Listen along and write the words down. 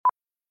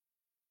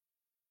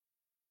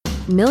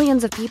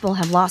Millions of people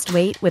have lost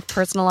weight with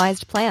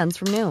personalized plans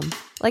from Noom.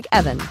 Like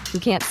Evan, who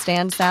can't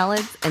stand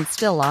salads and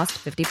still lost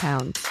 50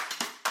 pounds.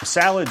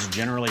 Salads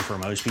generally for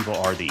most people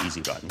are the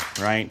easy button,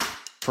 right?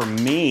 For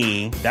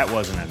me, that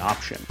wasn't an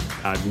option.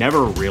 I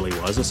never really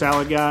was a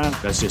salad guy.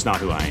 That's just not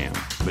who I am.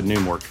 But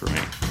Noom worked for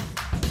me.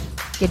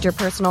 Get your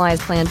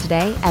personalized plan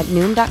today at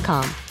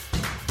Noom.com.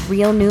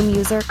 Real Noom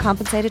user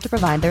compensated to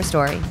provide their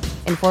story.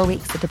 In 4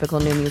 weeks, the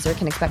typical Noom user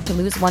can expect to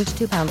lose 1 to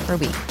 2 pounds per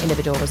week.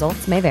 Individual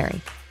results may vary.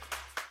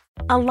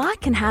 A lot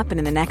can happen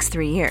in the next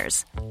 3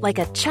 years. Like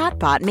a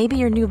chatbot may be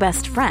your new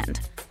best friend.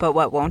 But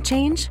what won't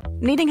change?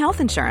 Needing health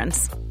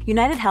insurance.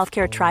 United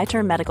Healthcare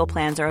Tri-Term Medical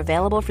Plans are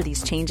available for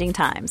these changing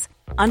times.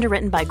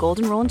 Underwritten by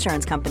Golden Rule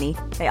Insurance Company,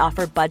 they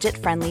offer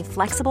budget-friendly,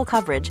 flexible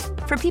coverage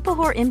for people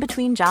who are in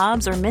between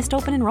jobs or missed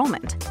open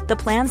enrollment. The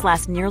plans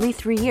last nearly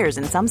 3 years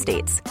in some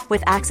states,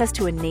 with access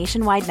to a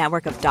nationwide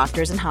network of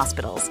doctors and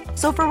hospitals.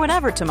 So for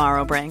whatever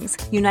tomorrow brings,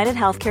 United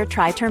Healthcare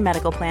Tri-Term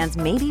Medical Plans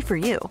may be for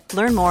you.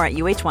 Learn more at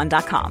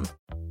uh1.com.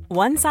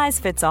 One size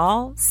fits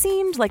all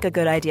seemed like a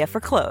good idea for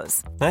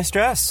clothes. Nice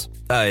dress.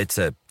 It's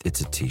a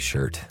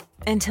t-shirt.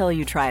 Until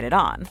you tried it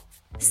on.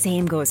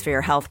 Same goes for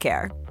your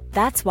healthcare.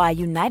 That's why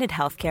United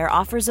Healthcare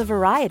offers a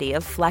variety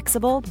of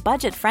flexible,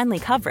 budget-friendly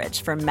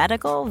coverage for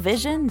medical,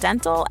 vision,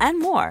 dental, and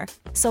more.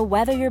 So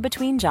whether you're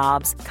between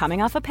jobs,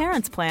 coming off a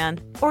parent's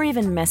plan, or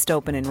even missed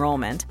open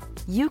enrollment,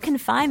 you can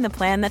find the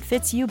plan that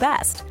fits you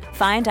best.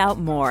 Find out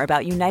more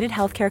about United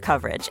Healthcare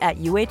coverage at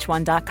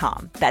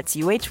uh1.com. That's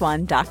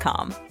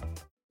uh1.com.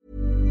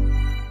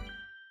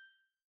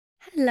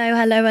 Hello,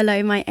 hello,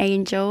 hello, my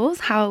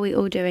angels. How are we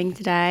all doing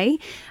today?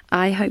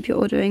 I hope you're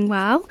all doing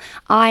well.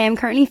 I am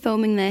currently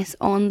filming this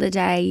on the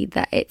day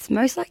that it's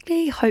most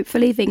likely,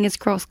 hopefully, fingers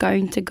crossed,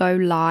 going to go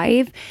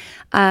live.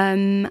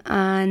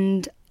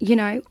 And you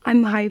know,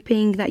 I'm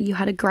hoping that you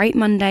had a great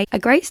Monday, a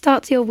great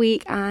start to your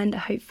week, and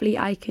hopefully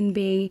I can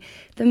be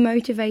the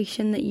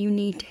motivation that you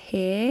need to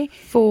hear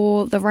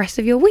for the rest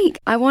of your week.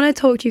 I want to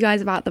talk to you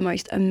guys about the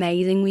most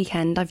amazing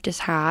weekend I've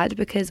just had,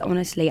 because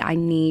honestly, I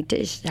need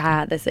to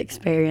share this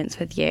experience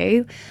with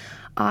you.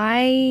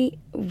 I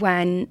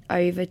went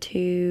over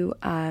to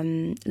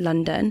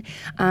London,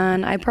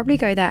 and I probably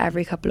go there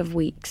every couple of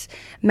weeks,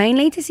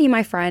 mainly to see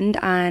my friend.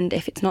 And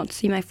if it's not to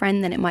see my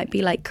friend, then it might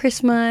be like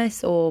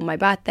Christmas or my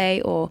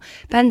birthday or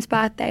Ben's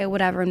birthday or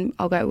whatever, and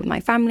I'll go with my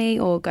family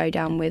or go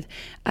down with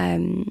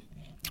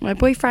my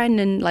boyfriend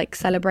and like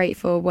celebrate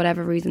for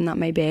whatever reason that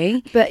may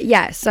be. But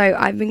yeah, so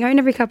I've been going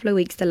every couple of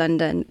weeks to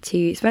London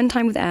to spend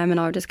time with Em, and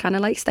I'll just kind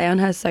of like stay on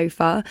her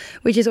sofa,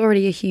 which is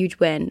already a huge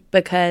win,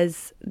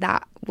 because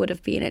that would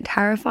have been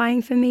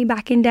terrifying for me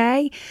back in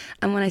day.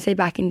 And when I say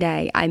back in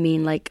day, I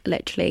mean like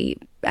literally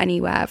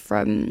anywhere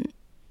from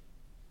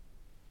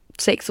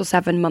 6 or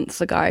 7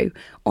 months ago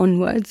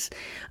onwards.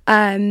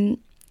 And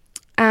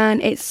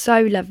it's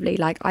so lovely.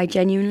 Like, I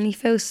genuinely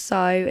feel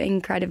so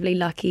incredibly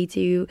lucky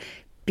to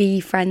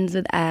be friends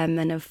with Em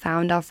and have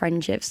found our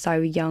friendship so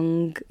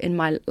young in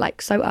my,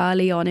 like, so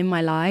early on in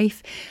my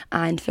life,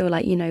 and feel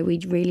like, you know, we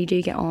really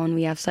do get on.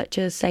 We have such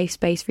a safe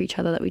space for each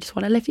other that we just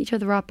want to lift each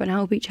other up and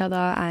help each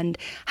other and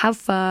have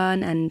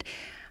fun and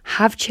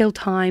have chill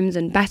times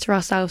and better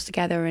ourselves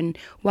together and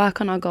work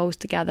on our goals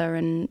together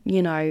and,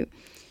 you know,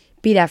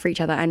 be there for each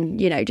other, and,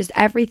 you know, just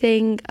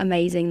everything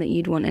amazing that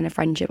you'd want in a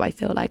friendship. I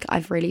feel like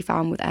I've really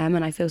found with Em,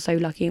 and I feel so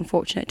lucky and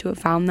fortunate to have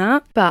found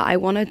that. But I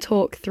want to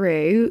talk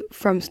through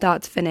from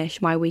start to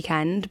finish my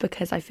weekend,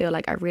 because I feel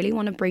like I really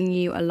want to bring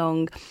you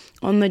along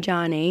on the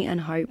journey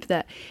and hope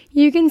that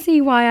you can see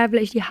why I've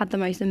literally had the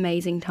most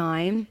amazing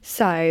time.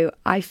 So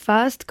I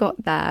first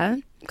got there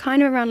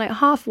kind of around like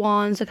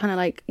 1:30, so kind of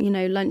like, you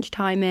know,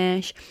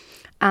 lunchtime-ish.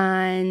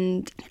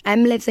 And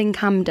Em lives in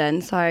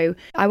Camden, so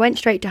I went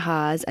straight to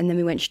hers, and then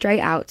we went straight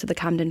out to the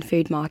Camden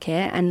food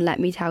market. And let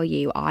me tell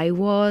you, I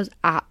was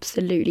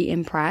absolutely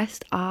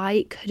impressed.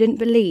 I couldn't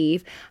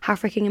believe how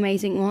freaking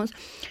amazing it was,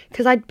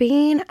 because I'd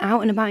been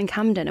out and about in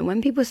Camden, and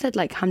when people said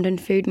like Camden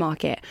food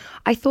market,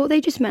 I thought they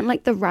just meant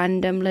like the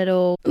random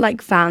little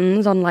like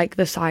vans on like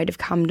the side of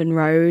Camden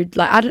Road.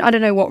 Like, I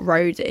don't know what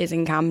roads it is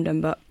in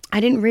Camden, but I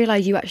didn't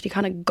realise you actually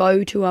kind of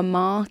go to a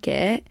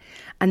market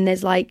and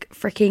there's like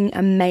freaking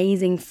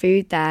amazing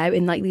food there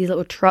in like these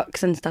little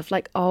trucks and stuff.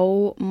 Like,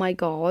 oh my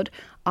God,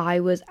 I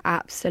was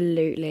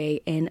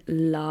absolutely in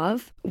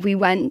love. We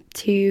went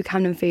to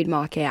Camden Food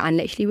Market and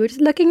literally we were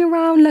just looking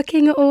around,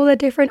 looking at all the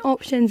different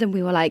options, and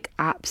we were like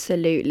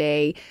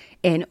absolutely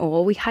in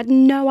awe. We had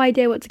no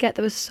idea what to get.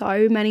 There were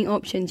so many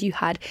options. You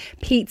had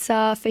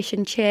pizza, fish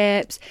and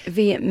chips,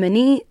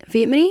 Vietnamese.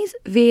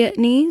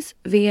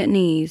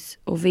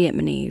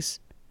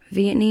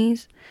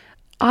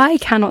 I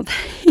cannot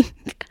think.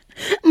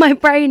 My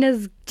brain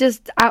is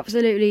just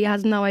absolutely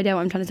has no idea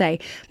what I'm trying to say.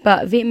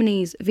 But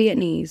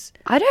Vietnamese.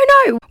 I don't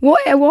know.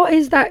 What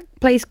is that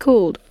place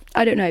called?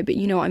 I don't know, but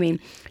you know what I mean.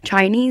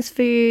 Chinese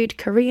food,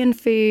 Korean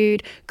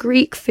food,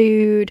 Greek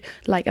food,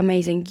 like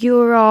amazing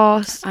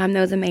gyros.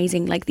 There was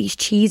amazing like these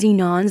cheesy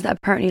naans that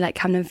apparently like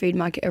Camden Food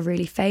Market are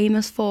really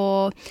famous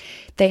for.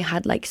 They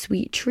had like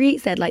sweet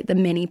treats. They had like the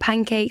mini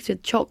pancakes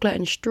with chocolate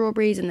and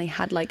strawberries, and they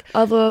had like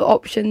other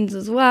options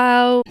as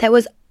well. There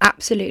was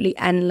absolutely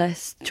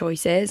endless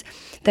choices.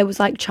 There was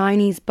like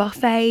Chinese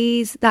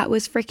buffets that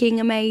was freaking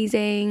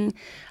amazing.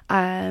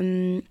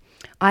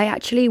 I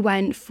actually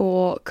went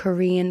for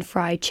Korean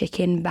fried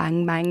chicken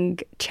bang bang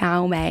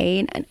chow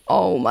mein, and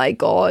oh my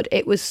god,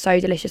 it was so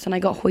delicious. And I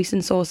got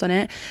hoisin sauce on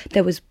it.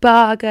 There was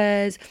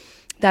burgers,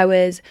 there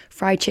was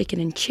fried chicken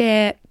and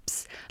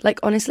chips. Like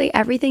honestly,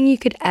 everything you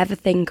could ever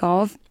think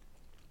of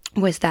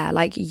was there.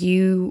 Like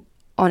you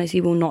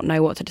honestly will not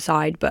know what to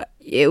decide, but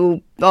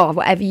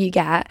whatever you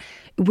get,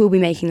 we'll be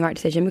making the right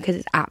decision because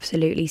it's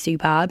absolutely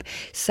superb.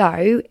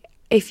 So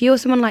if you're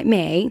someone like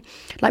me,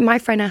 like my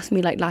friend asked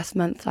me like last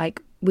month,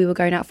 like we were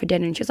going out for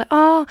dinner and she was like,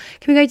 oh,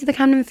 can we go to the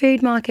Camden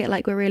Food Market?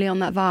 Like we're really on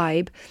that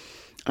vibe.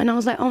 And I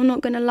was like, oh, I'm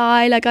not going to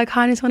lie. Like I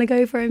kind of just want to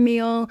go for a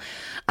meal.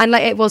 And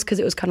like it was because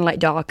it was kind of like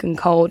dark and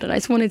cold and I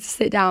just wanted to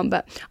sit down.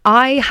 But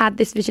I had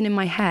this vision in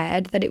my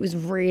head that it was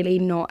really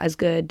not as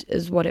good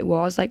as what it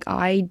was. Like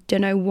I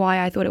don't know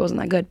why I thought it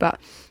wasn't that good. But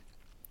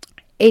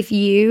if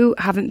you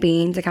haven't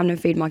been to Camden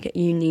Food Market,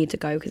 you need to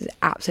go because it's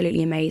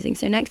absolutely amazing.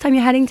 So next time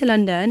you're heading to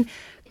London,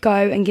 go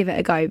and give it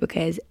a go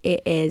because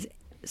it is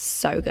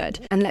so good.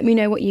 And let me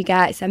know what you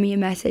get. Send me a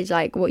message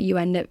like what you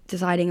end up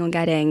deciding on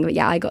getting. But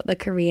yeah, I got the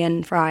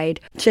Korean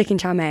fried chicken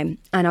chow mein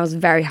and I was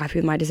very happy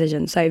with my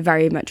decision, so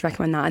very much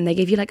recommend that. And they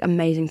give you like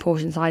amazing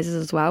portion sizes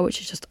as well,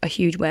 which is just a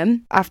huge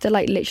win. After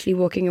like literally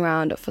walking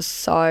around for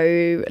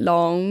so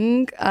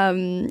long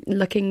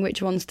looking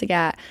which ones to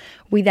get,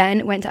 we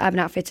then went to Urban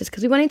Outfitters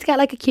because we wanted to get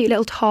like a cute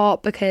little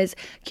top, because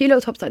cute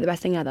little tops are like the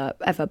best thing ever.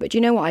 But do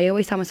you know what? I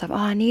always tell myself, oh,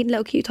 I need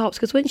little cute tops,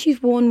 because once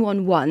you've worn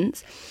one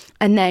once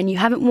and then you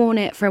haven't worn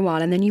it for a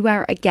while and then you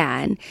wear it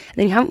again, and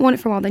then you haven't worn it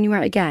for a while, then you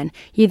wear it again,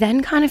 you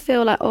then kind of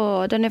feel like,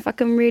 oh, I don't know if I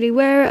can really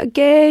wear it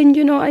again. Do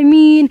you know what I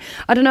mean?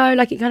 I don't know,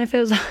 like it kind of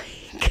feels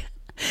like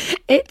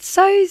it's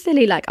so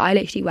silly. Like I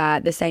literally wear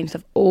the same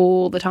stuff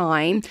all the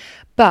time,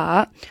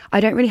 but I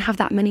don't really have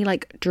that many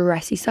like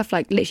dressy stuff.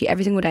 Like literally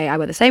every single day I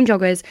wear the same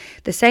joggers,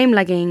 the same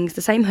leggings,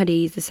 the same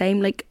hoodies, the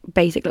same like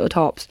basic little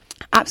tops.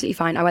 Absolutely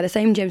fine. I wear the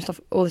same gym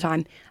stuff all the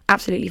time.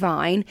 Absolutely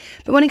fine.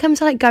 But when it comes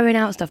to like going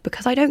out stuff,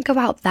 because I don't go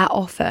out that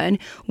often,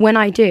 when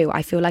I do,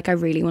 I feel like I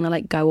really want to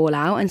like go all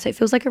out. And so it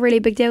feels like a really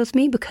big deal to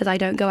me because I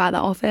don't go out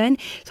that often.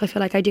 So I feel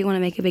like I do want to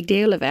make a big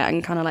deal of it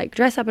and kind of like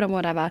dress up and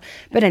whatever.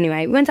 But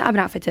anyway, we went to Urban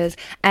Outfitters.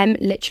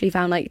 Literally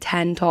found like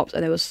 10 tops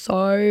and they were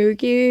so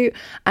cute.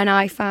 And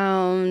I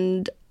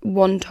found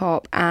one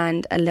top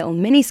and a little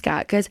mini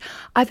skirt because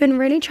I've been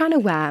really trying to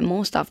wear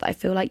more stuff that I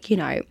feel like, you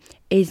know,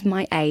 is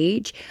my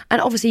age.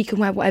 And obviously you can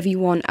wear whatever you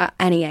want at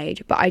any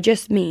age, but I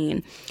just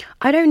mean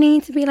I don't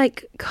need to be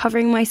like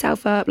covering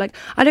myself up. Like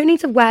I don't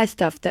need to wear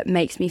stuff that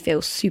makes me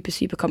feel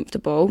super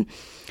comfortable,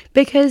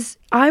 because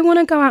I want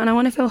to go out and I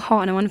want to feel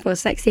hot and I want to feel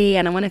sexy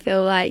and I want to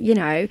feel like, you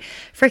know,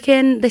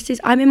 freaking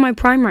I'm in my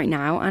prime right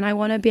now and I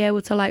want to be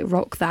able to like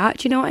rock that.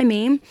 Do you know what I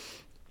mean?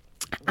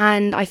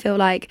 And I feel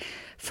like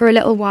for a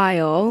little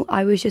while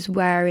I was just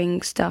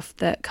wearing stuff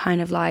that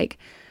kind of like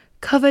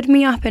covered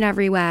me up in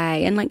every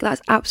way, and like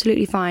that's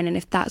absolutely fine. And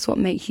if that's what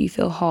makes you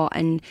feel hot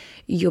and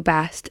your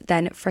best,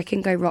 then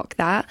freaking go rock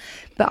that.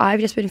 But I've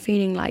just been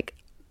feeling like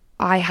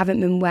I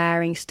haven't been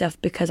wearing stuff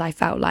because I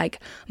felt like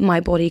my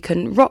body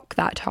couldn't rock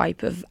that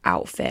type of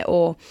outfit,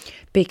 or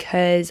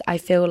because I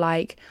feel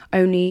like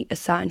only a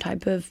certain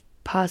type of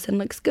person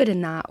looks good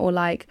in that, or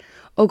like,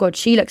 oh god,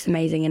 she looks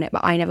amazing in it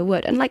but I never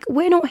would. And like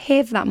we're not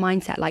here for that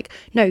mindset. Like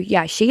no,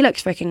 yeah, she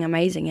looks freaking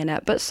amazing in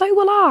it, but so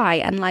will I.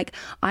 And like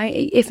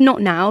if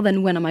not now,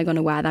 then when am I going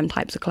to wear them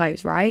types of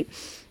clothes, right?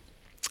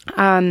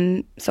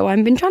 So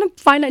I've been trying to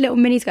find like little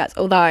mini skirts,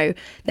 although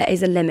there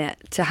is a limit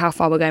to how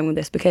far we're going with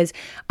this because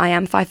I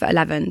am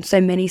 5'11", so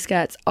mini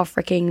skirts are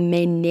freaking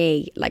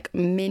mini, like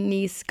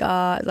mini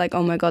skirts, like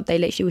oh my god, they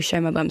literally will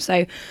show my bum.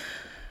 So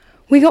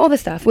we got all the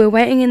stuff. We were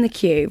waiting in the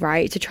queue,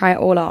 right, to try it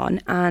all on.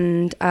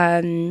 And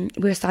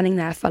we were standing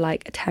there for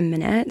like 10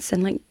 minutes.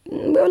 And like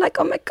we were like,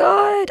 oh my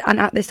God. And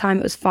at this time,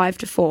 it was 5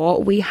 to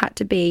 4. We had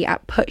to be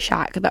at Put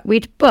Shack that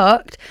we'd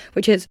booked,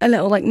 which is a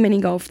little like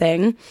mini golf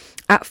thing,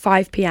 at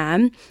 5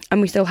 p.m.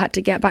 And we still had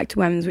to get back to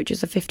Wem's, which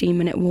is a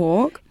 15-minute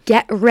walk.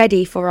 Get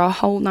ready for our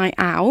whole night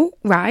out,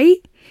 right?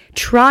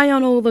 Try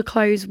on all the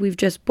clothes we've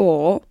just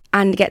bought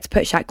and get to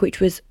Put Shack,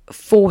 which was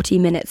 40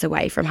 minutes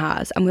away from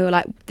hers. And we were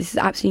like, this is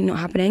absolutely not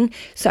happening.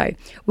 So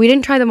we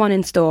didn't try them on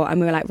in store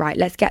and we were like, right,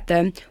 let's get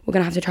them. We're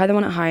going to have to try them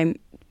on at home,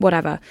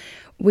 whatever.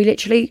 we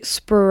literally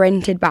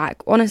sprinted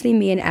back. Honestly,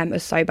 me and Em are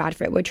so bad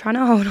for it. We're trying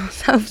to hold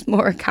ourselves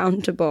more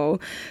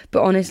accountable,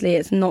 but honestly,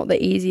 it's not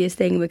the easiest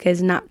thing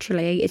because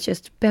naturally it's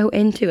just built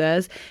into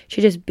us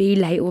to just be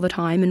late all the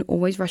time and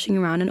always rushing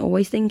around and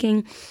always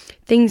thinking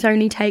things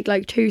only take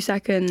like 2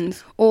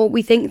 seconds, or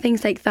we think things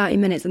take 30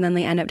 minutes and then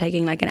they end up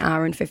taking like an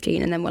hour and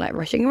 15, and then we're like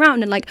rushing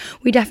around. And like,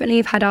 we definitely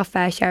have had our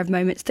fair share of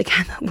moments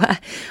together where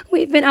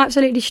we've been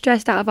absolutely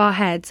stressed out of our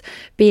heads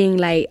being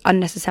late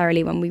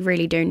unnecessarily when we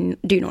really do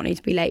not need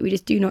to be late. We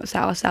just do not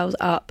set ourselves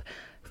up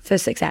for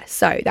success.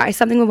 So that is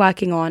something we're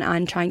working on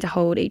and trying to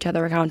hold each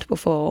other accountable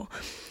for.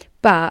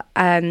 But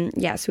so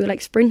we were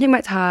like sprinting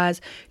back to hers,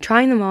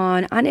 trying them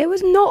on, and it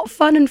was not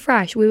fun and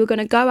fresh. We were going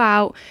to go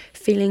out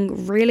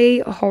feeling really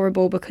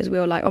horrible because we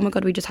were like, oh my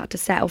God, we just had to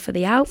settle for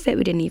the outfit.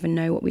 We didn't even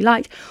know what we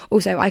liked.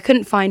 Also, I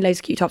couldn't find loads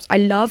of cute tops. I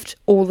loved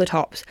all the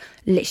tops,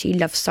 literally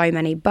loved so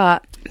many.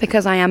 But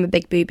because I am a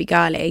big booby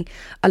girly,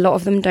 a lot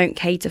of them don't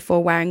cater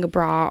for wearing a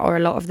bra, or a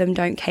lot of them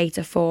don't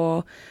cater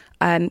for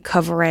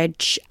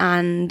coverage,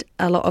 and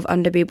a lot of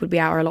underboob would be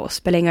out, or a lot of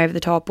spilling over the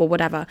top or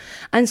whatever.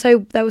 And so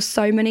there was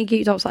so many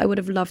cute tops that I would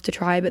have loved to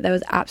try, but there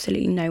was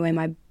absolutely no way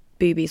my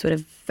boobies would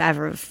have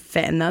ever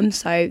fit in them.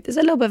 So there's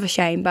a little bit of a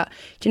shame, but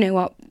do you know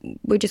what,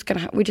 we just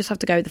have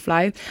to go with the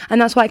flow.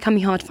 And that's why it can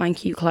be hard to find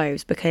cute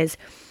clothes, because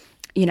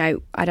you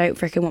know, I don't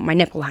freaking want my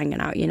nipple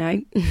hanging out, you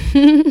know.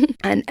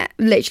 And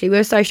literally we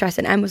were so stressed,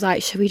 and Em was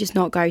like, should we just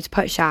not go to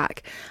Put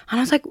Shack? And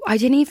I was like, I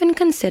didn't even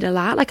consider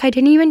that. Like, I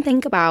didn't even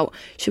think about,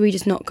 should we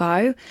just not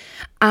go?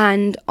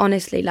 And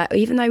honestly, like,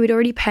 even though we'd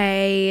already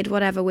paid,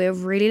 whatever, we were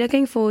really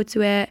looking forward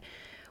to it,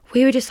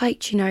 we were just like,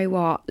 do you know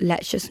what,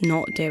 let's just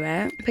not do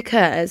it,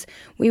 because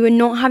we were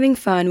not having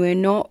fun. We were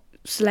not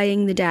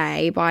slaying the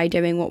day by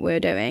doing what we were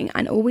doing,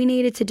 and all we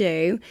needed to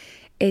do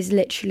is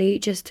literally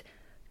just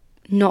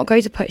not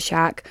go to Put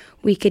Shack.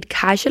 We could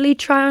casually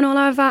try on all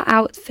of our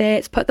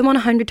outfits, put them on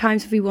 100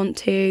 times if we want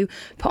to,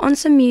 put on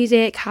some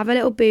music, have a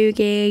little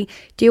boogie,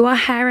 do our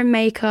hair and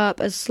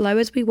makeup as slow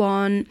as we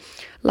want.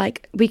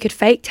 Like, we could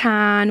fake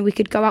tan, we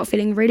could go out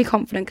feeling really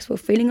confident because we're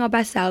feeling our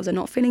best selves and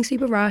not feeling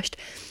super rushed.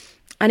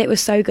 And it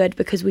was so good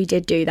because we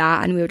did do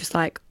that, and we were just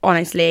like,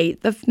 honestly,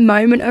 the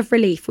moment of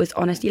relief was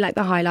honestly like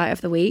the highlight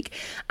of the week.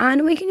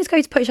 And we can just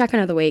go to Put Shack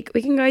another week.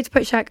 We can go to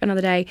Put Shack another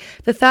day.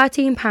 The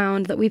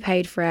 £13 that we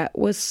paid for it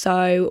was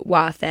so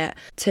worth it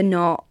to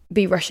not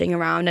be rushing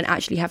around and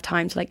actually have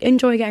time to like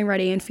enjoy getting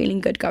ready and feeling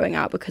good going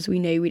out, because we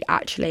knew we'd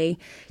actually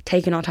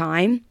taken our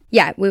time.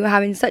 Yeah, we were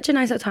having such a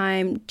nice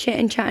time,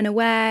 chatting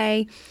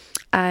away,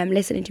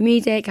 listening to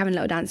music, having a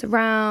little dance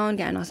around,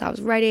 getting ourselves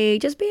ready,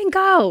 just being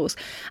girls.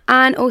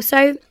 And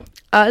also,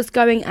 us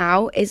going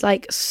out is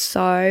like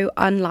so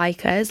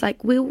unlike us.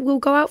 Like, we'll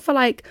go out for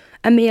like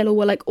a meal, or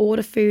we'll like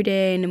order food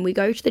in, and we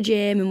go to the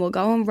gym and we'll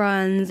go on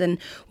runs, and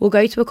we'll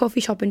go to a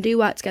coffee shop and do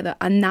work together.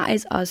 And that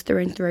is us through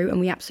and through. And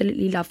we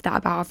absolutely love that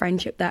about our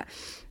friendship, that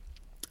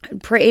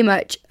pretty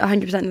much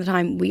 100% of the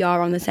time we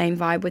are on the same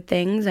vibe with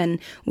things, and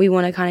we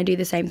want to kind of do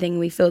the same thing,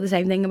 we feel the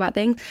same thing about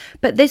things.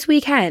 But this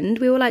weekend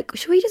we were like,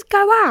 should we just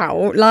go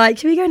out, like,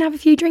 should we go and have a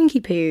few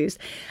drinky poos?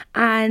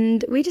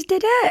 And we just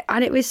did it,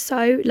 and it was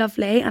so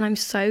lovely, and I'm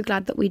so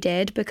glad that we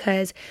did,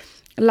 because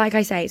like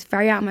I say, it's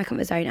very out of my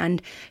comfort zone,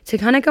 and to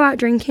kind of go out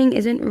drinking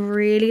isn't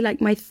really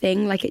like my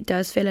thing. Like, it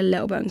does feel a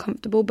little bit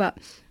uncomfortable, but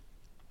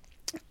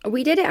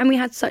we did it and we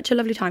had such a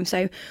lovely time.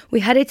 So we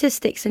headed to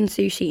Sticks and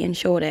Sushi in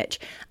Shoreditch,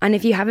 and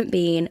if you haven't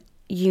been,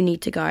 you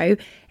need to go.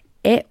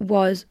 It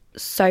was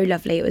so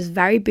lovely. It was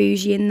very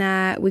bougie in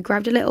there. We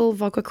grabbed a little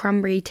vodka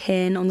cranberry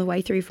tin on the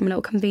way through from a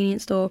little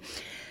convenience store,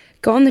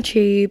 got on the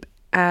tube,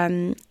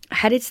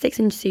 headed to Sticks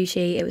and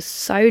Sushi. It was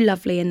so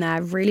lovely in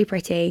there, really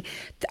pretty,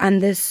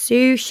 and the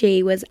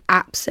sushi was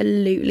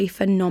absolutely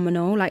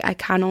phenomenal. Like, I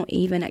cannot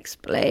even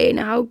explain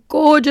how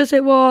gorgeous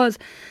it was.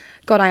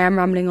 God, I am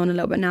rambling on a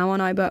little bit now,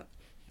 aren't I? But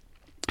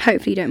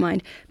hopefully you don't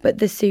mind. But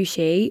the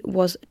sushi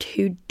was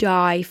to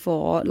die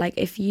for. Like,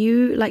 if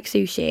you like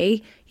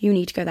sushi, you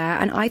need to go there.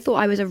 And I thought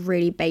I was a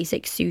really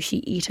basic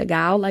sushi eater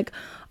gal. Like,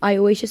 I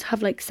always just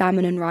have like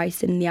salmon and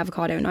rice and the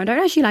avocado, and I don't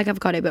actually like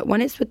avocado, but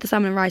when it's with the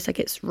salmon and rice, like,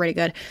 it's really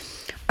good.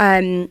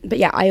 But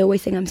yeah, I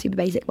always think I'm super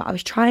basic, but I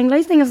was trying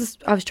loads of things.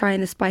 I was trying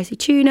the spicy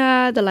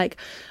tuna,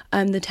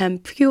 the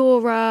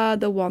tempura,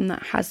 the one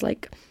that has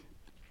like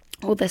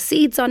all the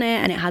seeds on it,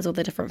 and it has all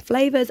the different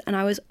flavors, and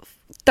I was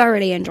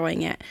thoroughly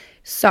enjoying it.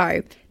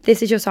 So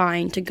this is your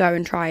sign to go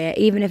and try it,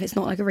 even if it's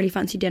not like a really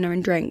fancy dinner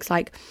and drinks.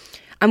 Like,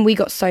 and we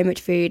got so much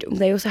food.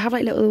 They also have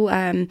like little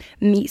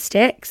meat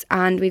sticks,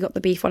 and we got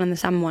the beef one and the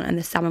salmon one, and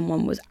the salmon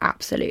one was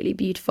absolutely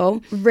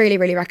beautiful. Really,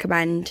 really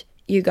recommend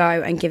you go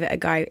and give it a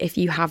go if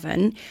you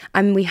haven't.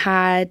 And we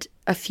had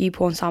a few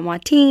porn style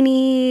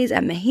martinis, a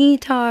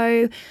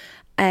mojito,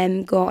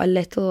 got a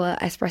little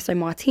espresso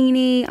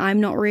martini.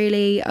 I'm not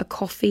really a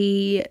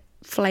coffee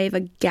flavour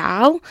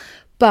gal,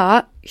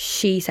 but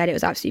she said it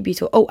was absolutely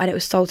beautiful. Oh, and it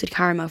was salted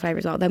caramel flavour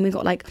as well. Then we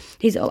got like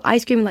these little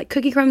ice cream, like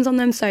cookie crumbs on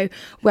them. So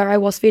where I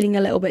was feeling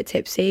a little bit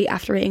tipsy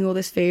after eating all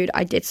this food,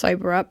 I did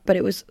sober up, but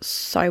it was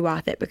so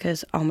worth it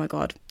because, oh my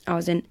God, I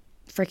was in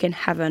freaking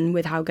heaven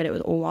with how good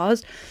it all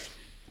was.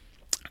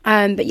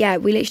 But yeah,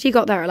 we literally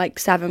got there at like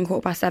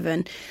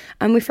 7:15,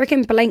 and we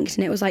freaking blinked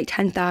and it was like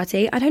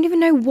 10:30. I don't even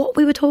know what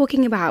we were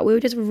talking about. We were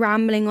just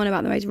rambling on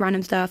about the most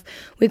random stuff.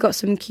 We got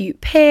some cute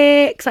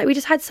pics. Like, we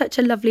just had such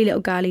a lovely little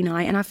girly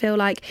night. And I feel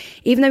like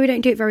even though we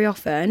don't do it very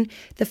often,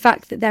 the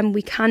fact that then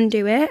we can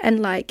do it and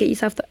like get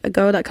yourself a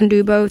girl that can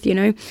do both, you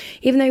know,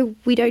 even though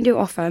we don't do it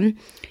often,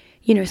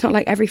 you know, it's not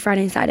like every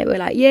Friday and Saturday we're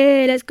like,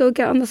 yeah, let's go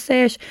get on the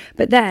sesh.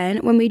 But then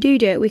when we do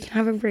it, we can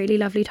have a really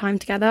lovely time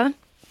together.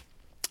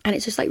 And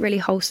it's just like really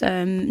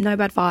wholesome, no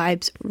bad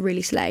vibes,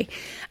 really slay.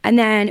 And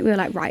then we were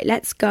like, right,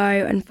 let's go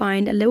and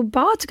find a little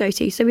bar to go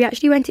to. So we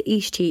actually went to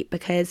Eastcheap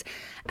because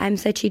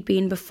said she'd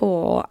been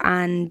before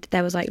and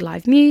there was like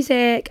live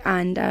music.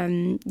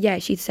 And yeah,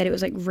 she said it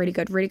was like really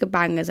good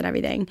bangers and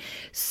everything.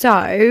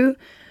 So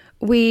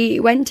we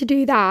went to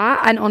do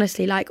that. And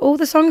honestly, like all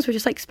the songs were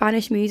just like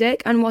Spanish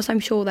music. And whilst I'm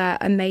sure they're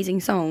amazing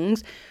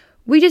songs,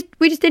 we just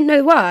didn't know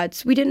the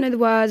words. We didn't know the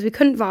words. We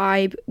couldn't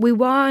vibe. We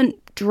weren't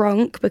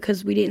drunk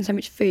because we'd eaten so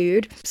much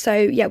food. So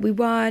yeah, we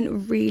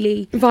weren't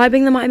really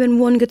vibing. There might have been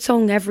one good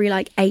song every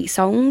like 8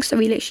 songs. So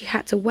we literally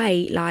had to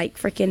wait like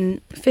freaking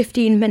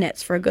 15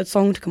 minutes for a good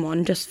song to come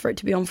on, just for it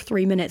to be on for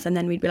 3 minutes. And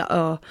then we'd be like,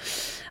 oh.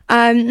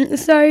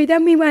 So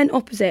then we went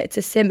opposite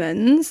to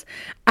Simmons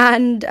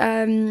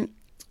and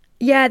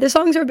yeah, the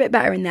songs are a bit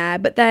better in there,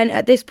 but then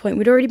at this point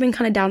we'd already been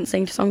kind of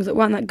dancing to songs that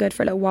weren't that good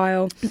for a little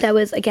while. There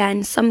was,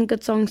 again, some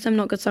good songs, some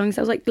not good songs.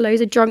 There was like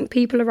loads of drunk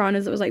people around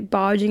us that was like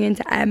barging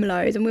into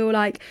Emlo's, and we were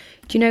like,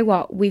 do you know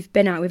what, we've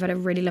been out, we've had a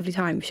really lovely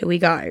time, shall we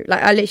go?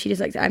 Like, I literally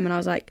just looked at Em and I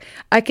was like,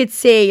 I could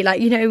see, like,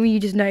 you know, when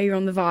you just know you're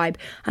on the vibe,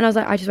 and I was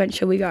like, I just went,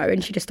 shall we go?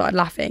 And she just started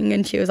laughing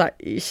and she was like,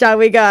 shall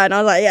we go? And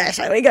I was like, yeah,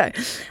 shall we go?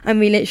 And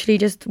we literally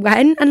just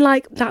went, and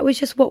like that was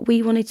just what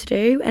we wanted to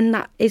do. And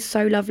that is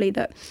so lovely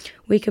that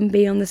we can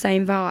be on the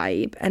same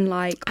vibe, and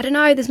like, I don't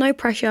know, there's no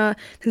pressure,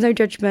 there's no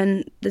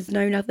judgment, there's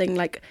no nothing.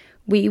 Like,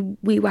 we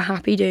were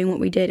happy doing what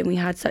we did, and we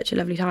had such a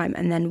lovely time,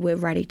 and then we're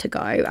ready to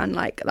go, and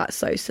like, that's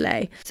so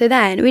slay. So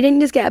then we didn't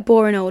just get a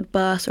boring old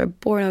bus or a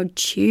boring old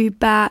tube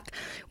back.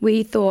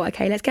 We thought,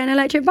 okay, let's get an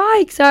electric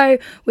bike. So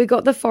we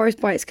got the Forest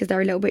bikes because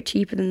they're a little bit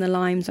cheaper than the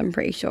Limes, I'm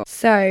pretty sure.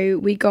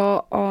 So we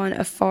got on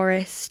a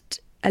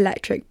Forest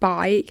electric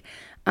bike,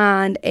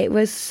 and it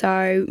was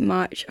so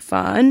much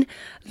fun.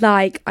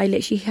 Like, I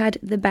literally had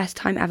the best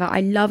time ever. I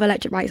love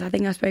electric bikes. I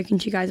think I've spoken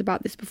to you guys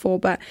about this before,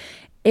 but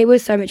it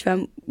was so much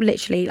fun.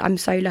 Literally, I'm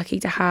so lucky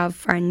to have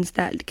friends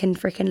that can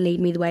freaking lead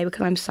me the way,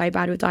 because I'm so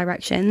bad with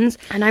directions,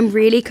 and I'm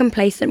really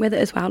complacent with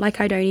it as well.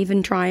 Like, I don't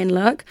even try and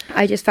look.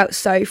 I just felt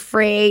so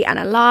free and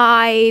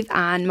alive,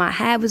 and my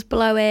hair was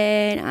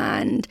blowing,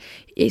 and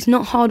it's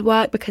not hard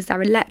work because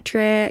they're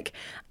electric,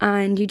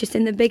 and you're just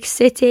in the big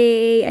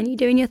city and you're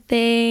doing your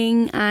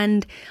thing.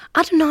 And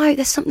I don't know,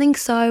 there's something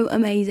so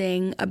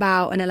amazing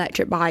about an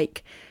electric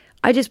bike.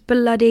 I just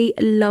bloody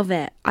love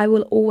it. I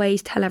will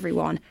always tell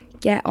everyone,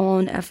 get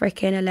on a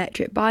freaking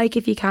electric bike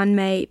if you can,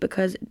 mate,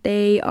 because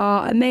they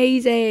are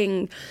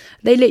amazing.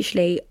 They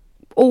literally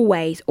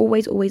always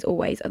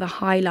are the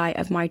highlight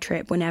of my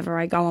trip whenever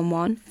I go on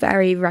one.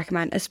 Very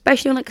recommend,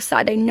 especially on like a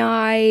Saturday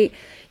night.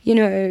 You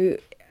know,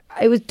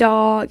 it was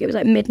dark, it was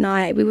like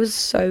midnight. It was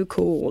so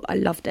cool. I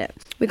loved it.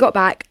 We got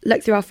back,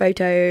 looked through our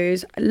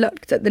photos,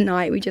 looked at the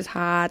night we just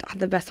had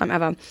the best time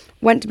ever.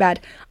 Went to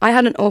bed. I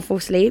had an awful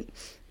sleep.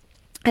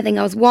 I think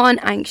I was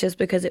anxious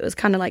because it was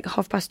kind of like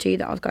 2:30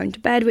 that I was going to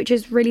bed, which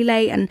is really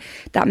late, and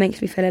that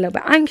makes me feel a little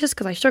bit anxious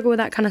because I struggle with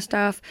that kind of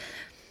stuff.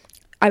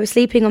 I was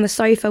sleeping on the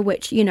sofa,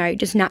 which, you know,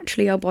 just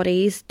naturally our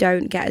bodies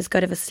don't get as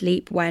good of a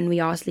sleep when we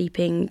are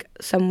sleeping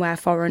somewhere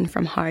foreign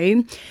from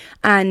home,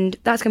 and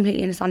that's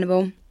completely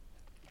understandable.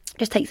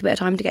 Just takes a bit of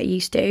time to get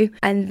used to.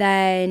 And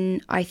then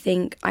I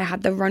think I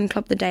had the run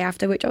club the day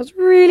after, which I was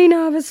really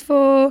nervous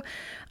for.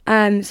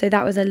 So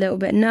that was a little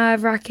bit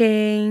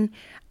nerve-wracking.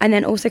 And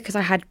then also because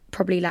I had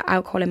probably like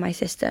alcohol in my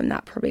system,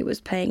 that probably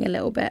was playing a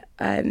little bit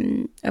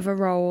of a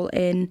role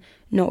in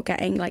not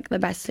getting like the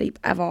best sleep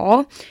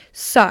ever.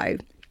 So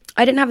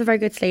I didn't have a very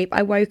good sleep.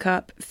 I woke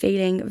up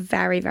feeling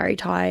very, very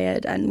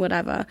tired and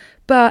whatever.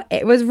 But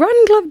it was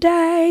run club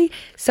day.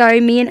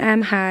 So me and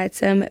Em had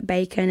some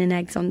bacon and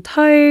eggs on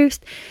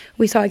toast.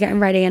 We started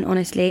getting ready, and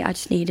honestly, I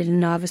just needed a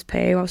nervous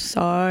poo. I was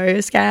so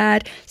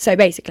scared. So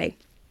basically,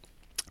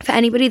 for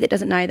anybody that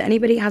doesn't know, that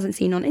anybody hasn't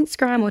seen on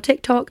Instagram or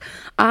TikTok,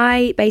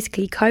 I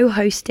basically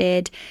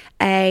co-hosted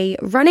a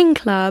running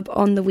club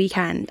on the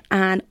weekend,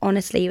 and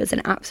honestly, it was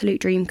an absolute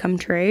dream come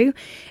true.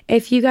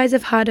 If you guys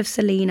have heard of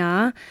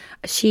Selena,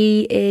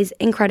 she is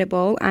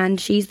incredible, and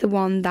she's the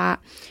one that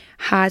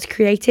has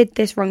created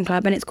this run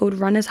club, and it's called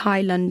Runners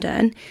High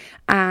London,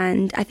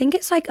 and I think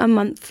it's like a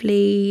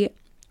monthly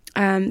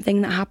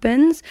thing that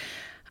happens.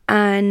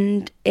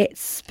 And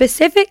it's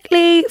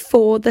specifically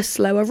for the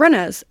slower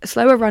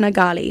runner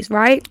girlies,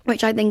 right?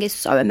 Which I think is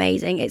so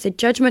amazing. It's a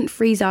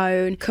judgment-free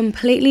zone,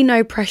 completely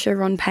no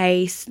pressure on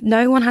pace.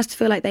 No one has to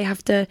feel like they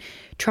have to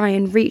try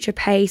and reach a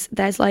pace.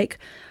 There's like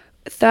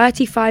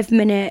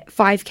 35-minute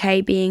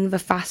 5K being the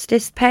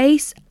fastest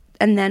pace,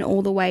 and then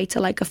all the way to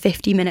like a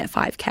 50-minute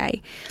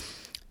 5K.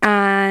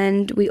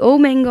 and we all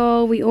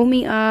mingle, we all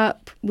meet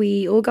up,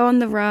 we all go on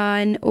the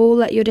run,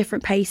 all at your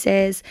different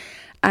paces.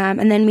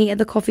 And then meet at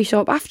the coffee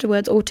shop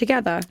afterwards all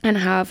together and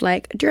have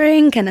like a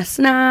drink and a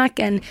snack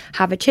and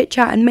have a chit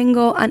chat and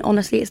mingle. And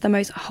honestly, it's the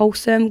most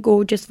wholesome,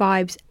 gorgeous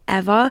vibes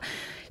ever.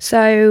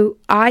 So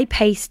I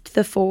paced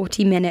the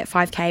 40-minute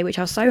 5K, which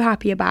I was so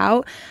happy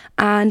about.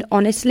 And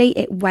honestly,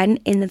 it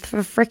went in the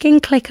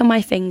freaking click of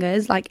my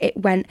fingers. Like, it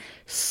went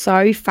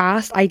so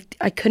fast. I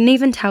couldn't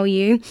even tell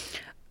you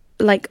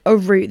like a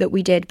route that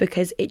we did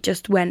because it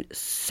just went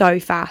so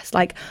fast.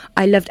 Like,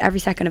 I loved every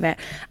second of it.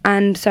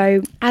 And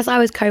so as I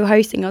was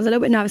co-hosting, I was a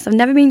little bit nervous. I've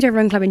never been to a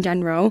run club in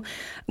general.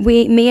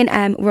 Me and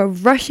Em were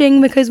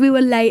rushing because we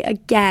were late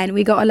again.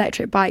 We got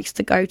electric bikes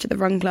to go to the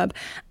run club,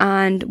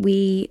 and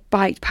we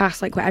biked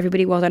past like where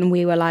everybody was, and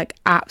we were like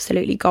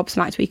absolutely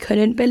gobsmacked. We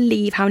couldn't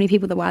believe how many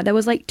people there were. There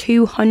was like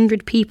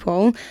 200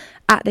 people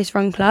at this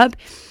run club.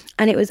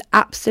 And it was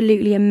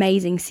absolutely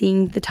amazing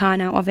seeing the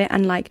turnout of it,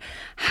 and like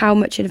how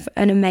much of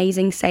an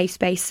amazing safe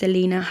space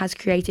Selena has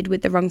created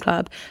with the run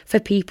club for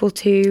people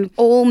to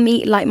all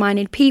meet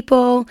like-minded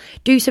people,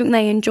 do something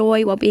they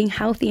enjoy while being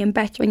healthy and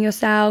bettering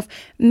yourself,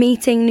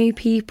 meeting new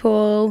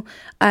people,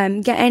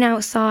 getting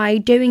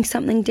outside, doing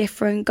something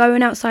different,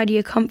 going outside of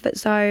your comfort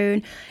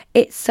zone.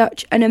 It's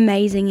such an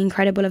amazing,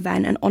 incredible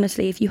event. And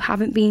honestly, if you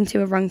haven't been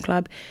to a run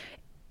club,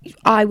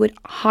 I would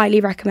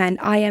highly recommend.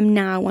 I am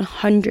now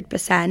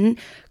 100%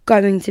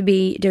 going to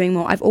be doing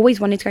more. I've always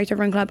wanted to go to a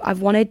run club.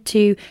 I've wanted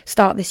to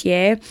start this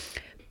year,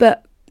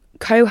 but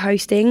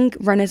co-hosting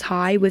Runners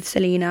High with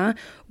Selena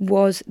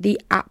was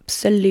the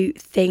absolute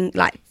thing,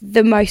 like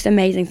the most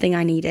amazing thing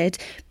I needed,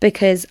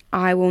 because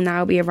I will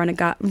now be a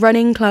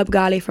running club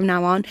girly from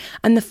now on.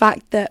 And the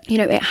fact that, you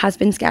know, it has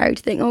been scary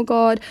to think, oh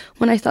God,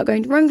 when I start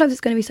going to run clubs,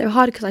 it's going to be so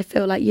hard, because I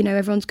feel like, you know,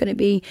 everyone's going to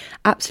be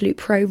absolute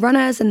pro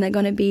runners and they're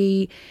going to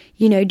be,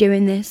 you know,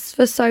 doing this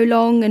for so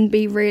long and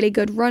be really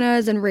good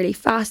runners and really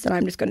fast, and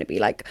I'm just going to be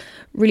like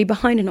really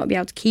behind and not be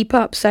able to keep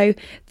up. So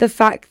the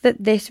fact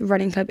that this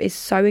running club is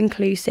so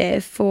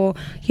inclusive for,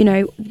 you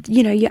know,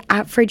 your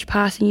average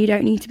person, you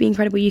don't need to be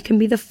incredible. You can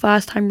be the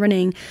first time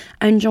running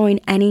and join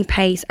any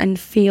pace and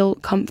feel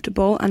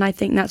comfortable. And I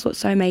think that's what's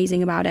so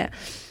amazing about it.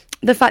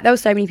 The fact there were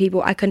so many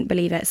people, I couldn't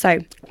believe it. So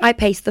I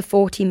paced the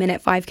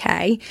 40-minute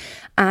 5K,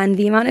 and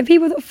the amount of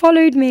people that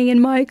followed me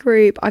in my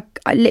group, I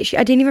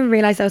didn't even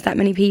realise there was that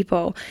many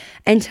people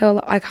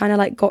until I kind of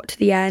like got to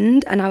the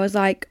end, and I was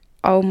like,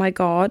 oh my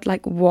God,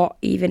 like what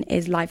even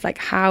is life? Like,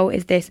 how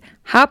is this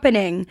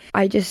happening?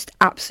 I just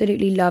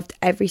absolutely loved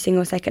every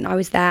single second I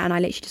was there, and I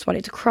literally just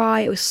wanted to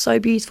cry. It was so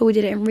beautiful. We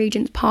did it in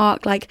Regent's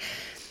Park. Like,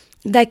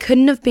 there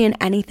couldn't have been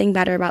anything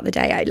better about the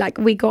day.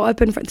 We got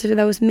up in front, so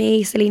there was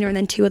me, Selena, and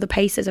then 2 other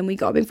pacers, and we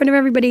got up in front of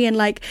everybody, and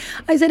like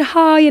I said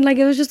hi, and like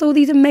it was just all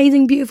these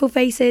amazing, beautiful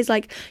faces.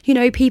 Like, you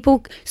know,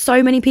 people,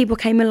 so many people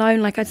came alone.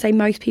 Like, I'd say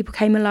most people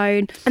came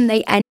alone, and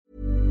they ended.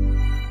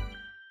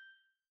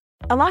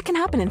 A lot can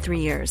happen in 3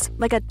 years,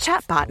 like a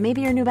chatbot may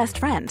be your new best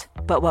friend.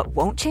 But what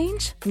won't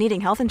change? Needing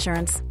health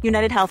insurance.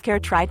 United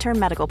Healthcare Tri-Term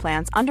Medical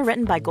Plans,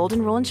 underwritten by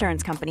Golden Rule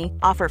Insurance Company,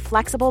 offer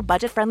flexible,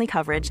 budget-friendly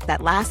coverage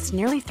that lasts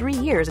nearly 3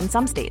 years in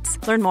some states.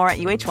 Learn more at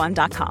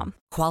uh1.com.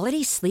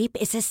 Quality sleep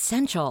is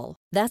essential.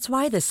 That's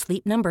why the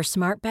Sleep Number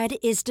Smart Bed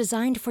is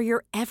designed for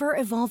your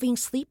ever-evolving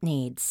sleep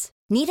needs.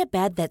 Need a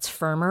bed that's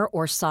firmer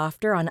or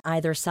softer on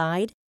either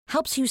side?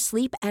 Helps you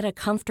sleep at a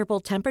comfortable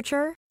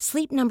temperature?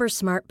 Sleep Number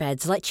Smart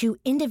Beds let you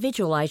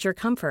individualize your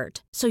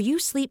comfort, so you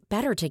sleep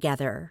better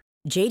together.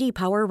 J.D.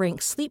 Power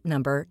ranks Sleep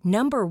Number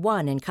number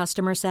 1 in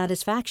customer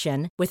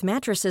satisfaction with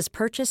mattresses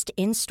purchased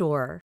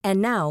in-store.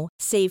 And now,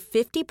 save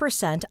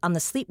 50% on the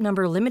Sleep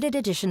Number Limited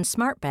Edition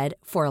Smart Bed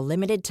for a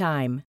limited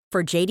time.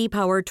 For J.D.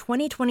 Power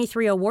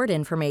 2023 award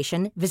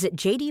information, visit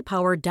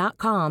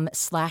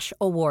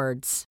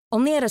jdpower.com/awards.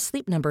 Only at a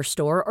Sleep Number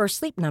store or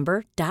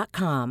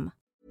sleepnumber.com.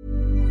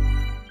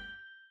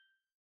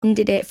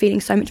 Did it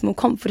feeling so much more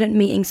confident,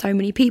 meeting so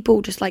many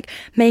people, just like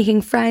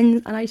making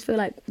friends. And I just feel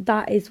like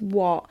that is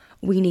what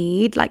we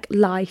need. Like,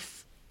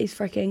 life is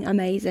freaking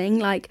amazing.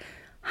 Like,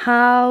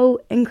 how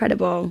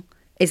incredible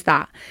is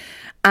that?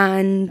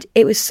 And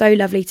it was so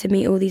lovely to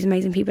meet all these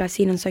amazing people I've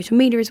seen on social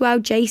media as well.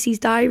 JC's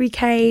diary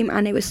came,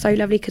 and it was so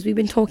lovely because we've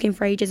been talking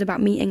for ages about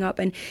meeting up,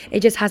 and it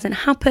just hasn't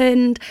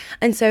happened.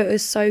 And so it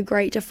was so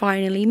great to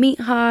finally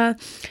meet her.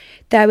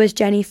 There was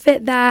Jenny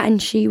Fit there, and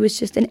she was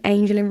just an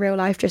angel in real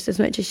life, just as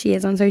much as she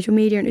is on social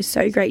media, and it was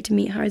so great to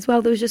meet her as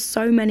well. There was just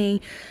so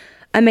many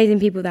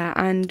amazing people there,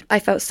 and I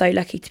felt so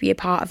lucky to be a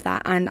part of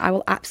that, and I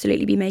will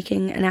absolutely be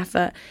making an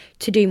effort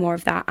to do more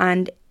of that.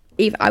 And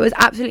I was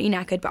absolutely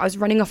knackered, but I was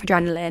running off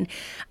adrenaline,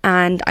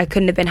 and I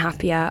couldn't have been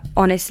happier.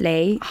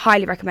 Honestly,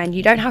 highly recommend.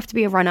 You don't have to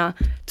be a runner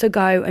to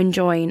go and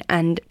join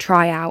and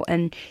try out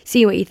and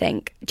see what you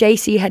think.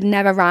 JC had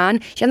never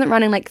ran. She hasn't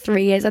run in like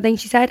 3 years, I think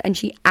she said, and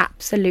she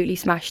absolutely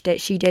smashed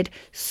it. She did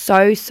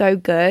so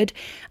good,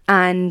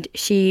 and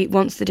she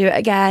wants to do it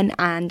again,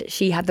 and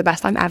she had the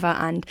best time ever,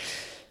 and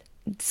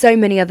so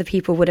many other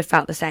people would have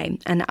felt the same.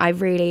 And I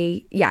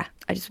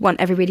I just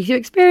want everybody to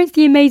experience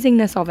the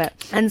amazingness of it.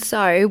 And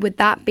so with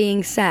that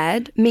being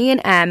said, me and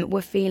Em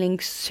were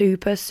feeling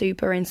super,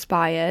 super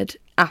inspired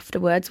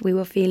afterwards. We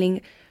were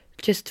feeling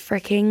just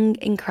freaking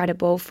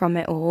incredible from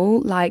it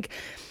all. Like,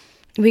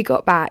 we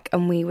got back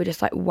and we were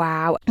just like,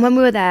 wow. When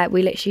we were there,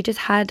 we literally just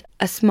had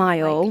a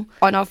smile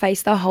on our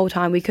face the whole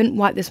time. We couldn't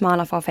wipe the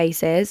smile off our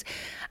faces.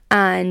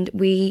 And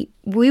we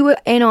were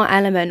in our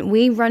element.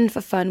 We run for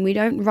fun. We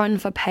don't run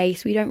for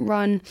pace. We don't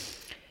run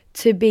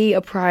to be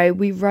a pro.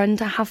 We run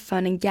to have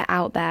fun and get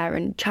out there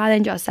and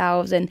challenge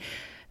ourselves and,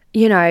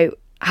 you know,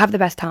 have the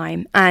best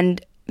time.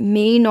 And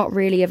me not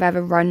really have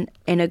ever run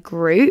in a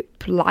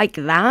group like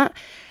that.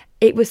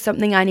 It was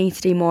something I need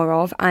to do more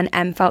of, and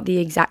Em felt the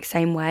exact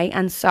same way.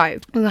 And so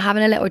we were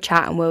having a little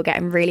chat and we were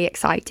getting really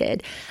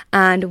excited,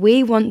 and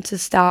we want to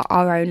start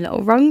our own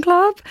little run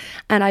club.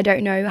 And I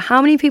don't know how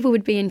many people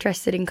would be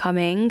interested in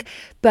coming,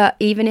 but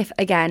even if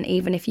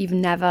you've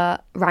never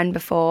ran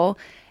before,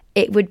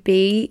 it would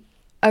be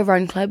a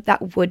run club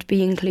that would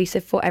be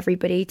inclusive for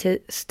everybody to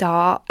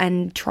start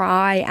and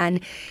try. And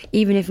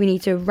even if we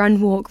need to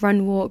run, walk,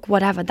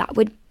 whatever,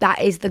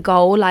 that is the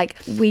goal. Like,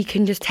 we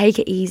can just take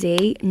it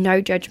easy, no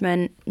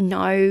judgment,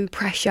 no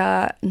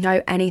pressure,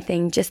 no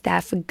anything, just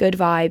there for good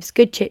vibes,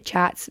 good chit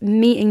chats,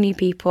 meeting new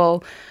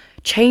people,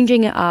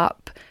 changing it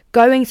up,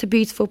 going to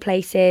beautiful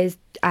places,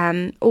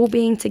 all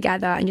being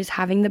together and just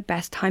having the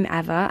best time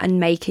ever and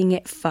making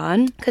it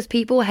fun. Because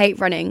people hate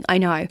running, I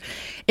know.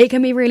 It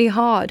can be really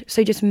hard.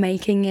 So just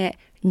making it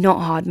not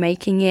hard,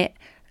 making it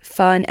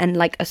fun and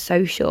like a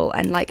social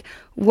and like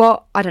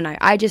I don't know.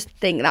 I just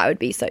think that would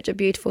be such a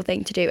beautiful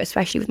thing to do,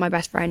 especially with my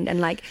best friend. And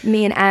like,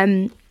 me and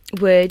Em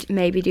would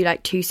maybe do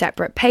like 2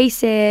 separate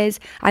paces.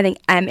 I think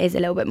Em is a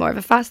little bit more of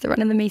a faster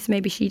runner than me, so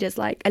maybe she does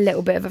like a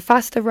little bit of a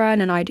faster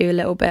run and I do a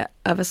little bit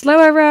of a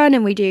slower run,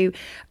 and we do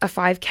a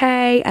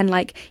 5k. And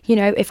like, you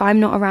know, if I'm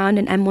not around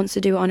and Em wants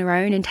to do it on her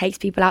own and takes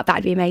people out,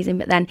 that'd be amazing.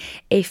 But then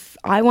if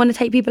I want to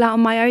take people out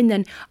on my own,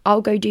 then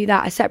I'll go do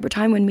that a separate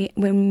time when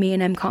me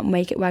and Em can't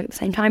make it work at the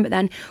same time. But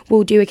then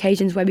we'll do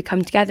occasions where we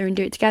come together and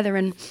do it together,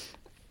 and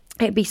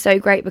it'd be so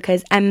great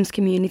because Em's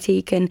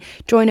community can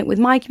join it with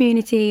my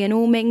community and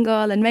all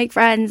mingle and make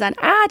friends and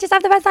just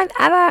have the best time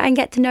ever and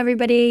get to know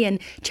everybody and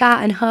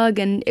chat and hug,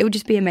 and it would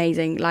just be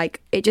amazing.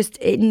 Like,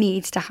 it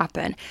needs to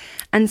happen.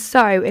 And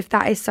so if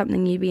that is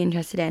something you'd be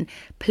interested in,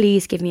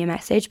 please give me a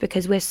message,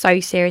 because we're so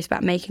serious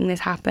about making this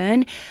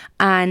happen.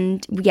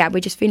 And yeah, we're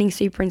just feeling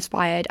super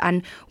inspired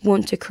and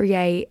want to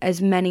create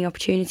as many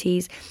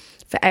opportunities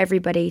for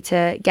everybody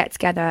to get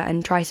together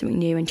and try something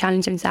new and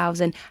challenge themselves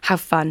and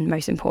have fun,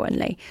 most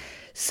importantly.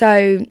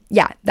 So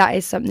yeah, that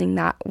is something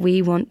that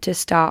we want to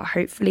start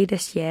hopefully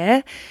this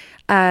year.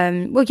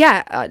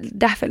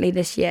 Definitely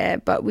this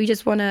year, but we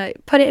just want to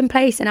put it in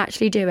place and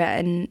actually do it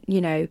and,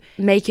 you know,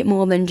 make it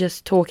more than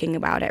just talking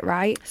about it,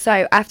 right?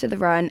 So after the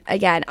run,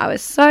 again, I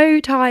was so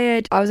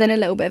tired. I was in a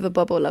little bit of a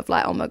bubble of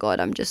like, oh my God,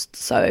 I'm just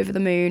so over the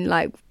moon,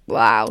 like,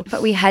 wow.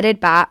 But we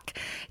headed back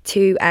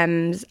to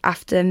Em's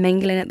after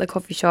mingling at the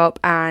coffee shop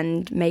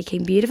and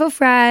making beautiful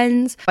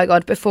friends. Oh my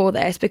God, before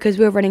this, because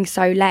we were running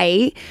so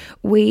late,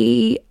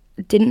 we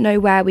didn't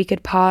know where we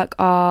could park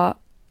our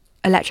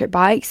electric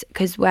bikes,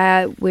 because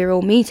where we were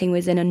all meeting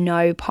was in a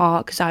no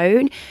park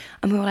zone,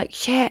 and we were like,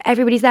 shit,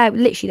 everybody's there.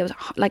 Literally there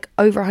was like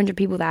over 100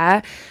 people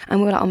there, and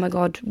we were like, oh my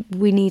God,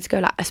 we need to go.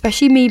 Like,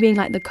 especially me being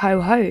like the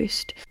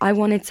co-host, I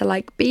wanted to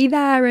like be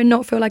there and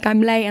not feel like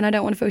I'm late, and I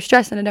don't want to feel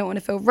stressed and I don't want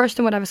to feel rushed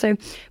and whatever. So we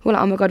were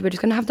like, oh my God, we're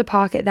just gonna have to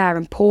park it there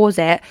and pause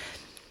it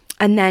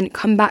and then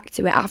come back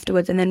to it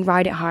afterwards and then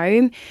ride it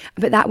home.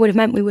 But that would have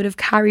meant we would have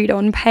carried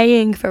on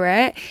paying for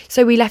it.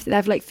 So we left it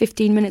there for like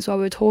 15 minutes while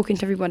we were talking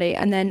to everybody,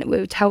 and then we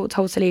were told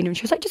Selena, and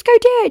she was like, just go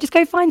do it, just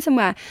go find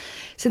somewhere.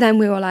 So then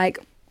we were like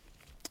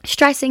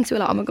stressing, so we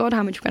were like, oh my God,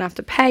 how much we're gonna have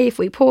to pay if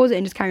we pause it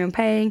and just carry on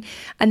paying.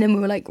 And then we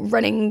were like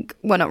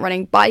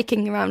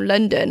biking around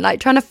London, like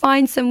trying to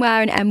find somewhere,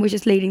 and Em was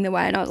just leading the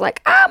way, and I was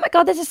like, oh my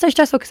God, this is so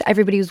stressful, because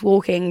everybody was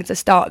walking to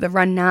start the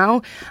run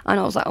now, and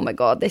I was like, oh my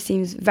God, this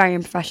seems very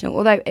unprofessional.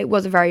 Although it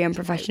was a very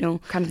unprofessional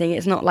kind of thing,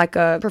 it's not like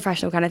a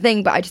professional kind of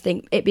thing, but I just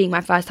think it being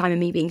my first time and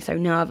me being so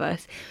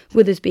nervous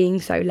with us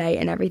being so late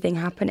and everything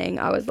happening,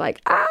 I was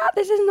like,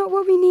 this is not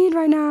what we need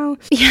right now.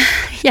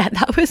 Yeah,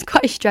 that was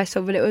quite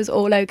stressful, but it was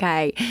all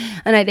okay.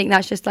 And I think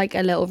that's just like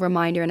a little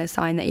reminder and a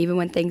sign that even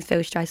when things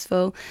feel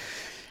stressful,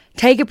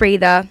 take a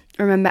breather,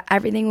 remember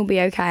everything will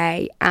be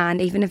okay. And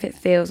even if it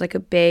feels like a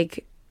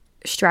big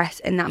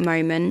stress in that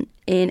moment,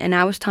 in an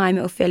hour's time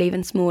it'll feel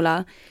even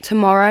smaller.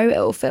 Tomorrow it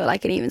will feel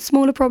like an even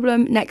smaller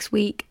problem. Next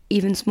week,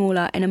 even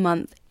smaller. In a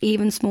month,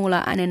 even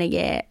smaller. And in a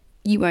year,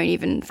 you won't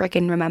even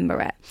freaking remember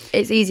it.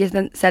 It's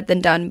easier said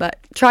than done, but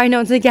try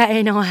not to get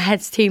in our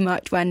heads too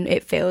much when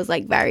it feels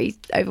like very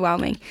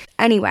overwhelming.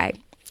 Anyway,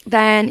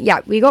 then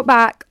yeah, we got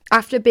back.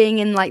 After being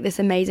in like this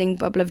amazing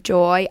bubble of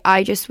joy,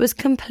 I just was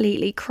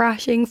completely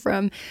crashing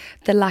from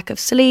the lack of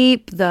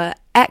sleep, the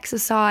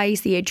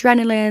exercise, the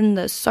adrenaline,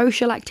 the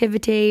social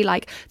activity,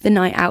 like the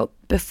night out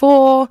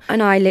before.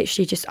 And I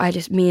literally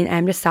me and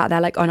Em just sat there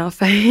like on our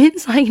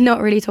phones, like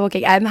not really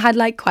talking. Em had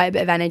like quite a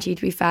bit of energy,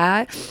 to be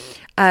fair.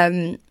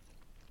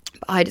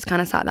 But I just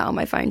kind of sat there on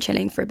my phone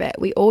chilling for a bit.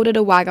 We ordered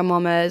a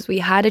Wagamama's, we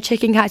had a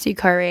chicken katsu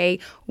curry,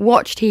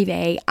 watched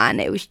TV, and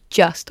it was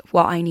just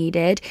what I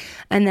needed.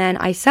 And then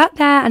I sat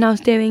there and I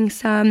was doing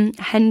some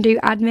hen-do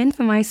admin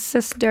for my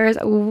sister's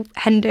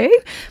hen-do,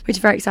 which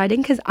is very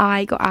exciting because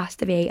I got asked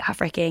to be her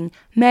freaking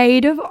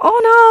maid of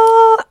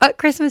honour at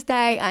Christmas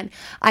Day, and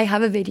I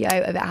have a video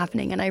of it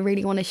happening, and I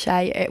really want to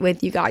share it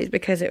with you guys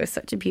because it was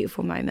such a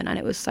beautiful moment and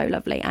it was so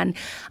lovely, and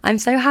I'm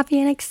so happy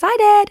and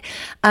excited.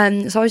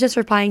 So I was just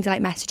replying to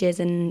like messages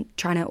and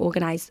trying to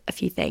organise a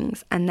few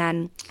things, and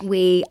then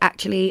we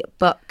actually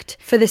booked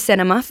for the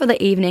cinema for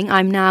the evening.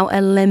 I'm now a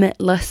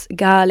limitless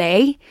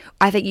girly.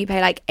 I think you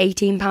pay like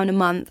 £18 a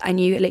month and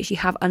you literally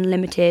have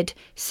unlimited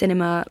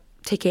cinema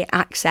ticket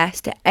access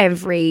to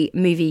every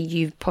movie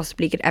you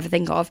possibly could ever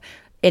think of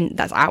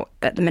that's out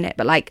at the minute,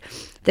 but like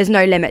there's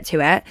no limit to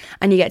it,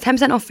 and you get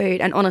 10% off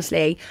food. And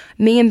honestly,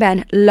 me and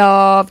Ben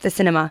love the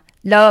cinema,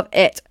 love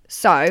it.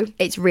 So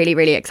it's really,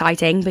 really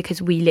exciting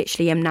because we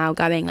literally am now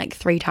going like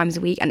 3 times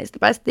a week, and it's the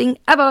best thing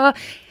ever.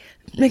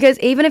 Because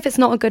even if it's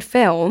not a good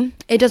film,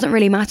 it doesn't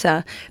really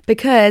matter,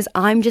 because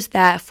I'm just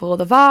there for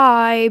the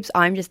vibes.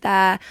 I'm just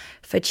there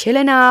for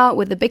chilling out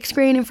with the big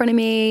screen in front of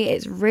me.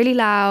 It's really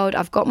loud.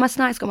 I've got my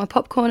snacks, got my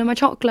popcorn and my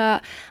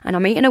chocolate, and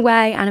I'm eating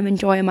away and I'm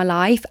enjoying my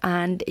life,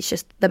 and it's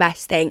just the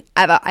best thing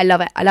ever. I love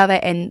it. I love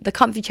it. In the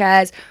comfy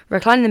chairs,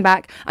 reclining them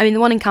back. I mean, the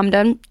one in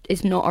Camden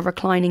is not a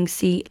reclining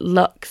seat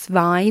luxe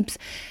vibes.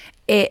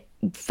 It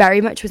very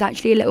much was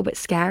actually a little bit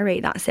scary,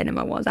 that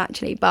cinema was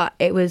actually, but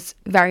it was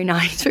very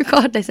nice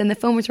regardless, and the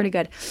film was really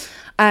good.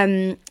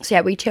 So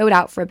yeah, we chilled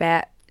out for a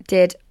bit,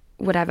 did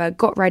whatever,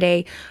 got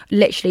ready,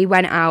 literally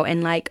went out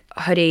in like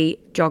hoodie,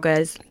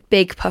 joggers,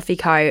 big puffy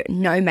coat,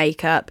 no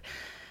makeup,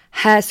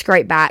 hair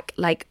scraped back,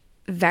 like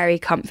very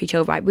comfy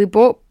chill vibe. We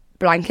brought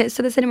blankets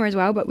to the cinema as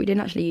well, but we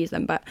didn't actually use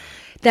them. But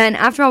then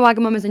after our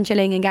Wagamamas and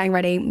chilling and getting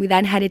ready, we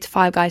then headed to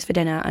Five Guys for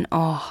dinner, and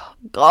oh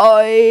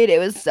god, it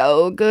was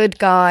so good,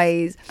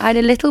 guys. I had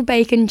a little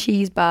bacon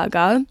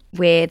cheeseburger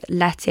with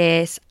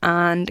lettuce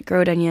and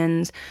grilled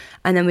onions,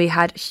 and then we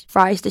had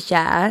fries to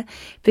share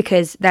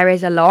because there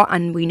is a lot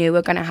and we knew we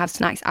were going to have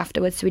snacks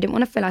afterwards, so we didn't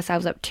want to fill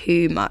ourselves up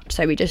too much,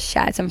 so we just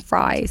shared some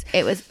fries.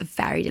 It was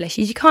very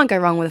delicious. You can't go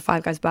wrong with a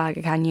Five Guys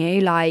burger, can you?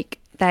 Like,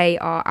 they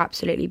are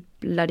absolutely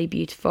bloody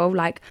beautiful.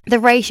 Like, the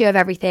ratio of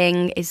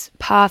everything is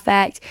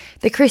perfect.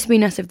 The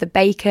crispiness of the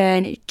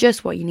bacon is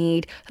just what you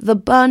need. The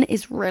bun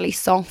is really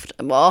soft.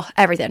 Oh,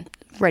 everything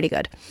really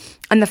good.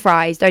 And the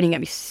fries, don't even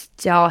get me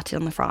started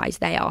on the fries.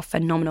 They are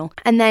phenomenal.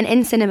 And then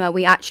in cinema,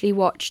 we actually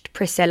watched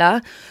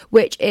Priscilla,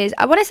 which is,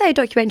 I want to say a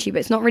documentary, but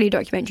it's not really a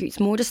documentary. It's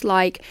more just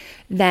like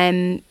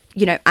them,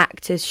 you know,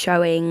 actors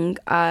showing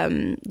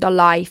the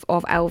life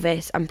of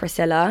Elvis and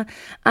Priscilla.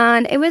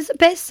 And it was a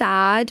bit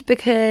sad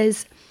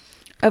because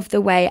of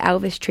the way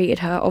Elvis treated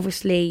her.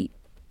 Obviously,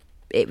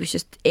 it was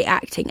just it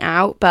acting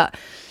out. But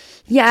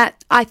yeah,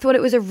 I thought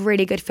it was a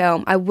really good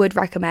film. I would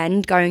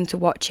recommend going to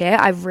watch it.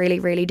 I really,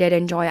 really did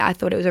enjoy it. I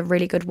thought it was a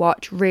really good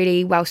watch,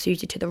 really well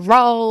suited to the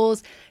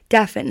roles.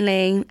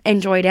 Definitely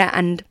enjoyed it,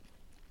 and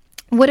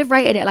would have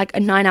rated it like a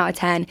 9 out of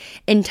 10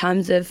 in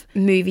terms of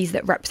movies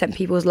that represent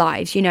people's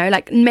lives, you know,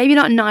 like maybe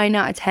not 9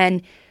 out of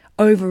 10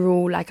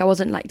 overall. Like, I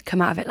wasn't like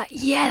come out of it like,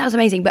 yeah, that was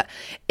amazing, but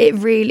it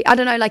really, I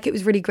don't know, like it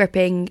was really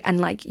gripping,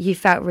 and like you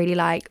felt really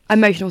like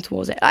emotional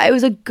towards it. Like, it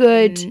was a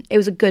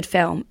good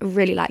film. I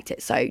really liked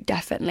it, so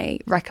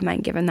definitely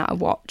recommend giving that a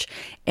watch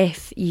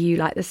if you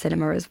like the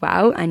cinema as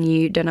well and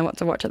you don't know what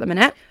to watch at the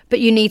minute,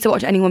 but you need to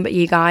watch Anyone But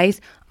You, guys.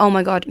 Oh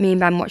my god, me and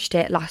Ben watched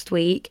it last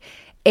week.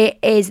 It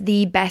is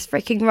the best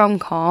freaking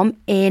rom-com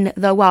in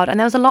the world. And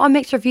there was a lot of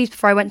mixed reviews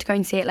before I went to go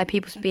and see it. Like,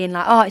 people being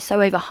like, oh, it's so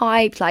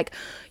overhyped, like,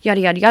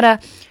 yada, yada, yada.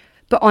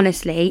 But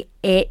honestly,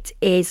 it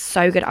is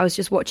so good. I was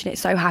just watching it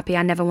so happy.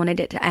 I never wanted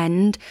it to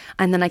end.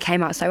 And then I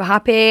came out so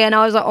happy. And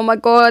I was like, oh my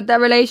God, their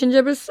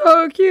relationship is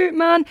so cute,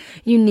 man.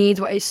 You need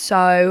what is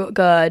so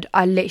good.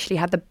 I literally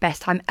had the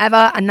best time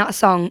ever. And that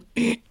song,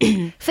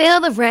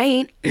 Feel the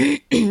Rain.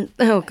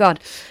 Oh God.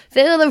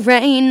 Feel the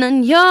rain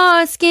on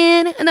your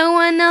skin. No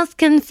one else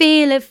can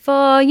feel it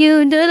for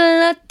you.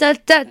 Da, da,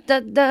 da, da,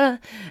 da.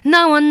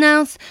 No one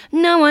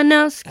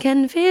else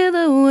can feel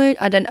the word.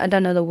 I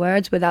don't know the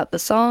words without the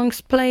songs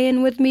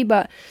playing with me,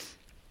 but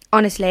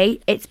honestly,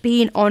 it's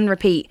been on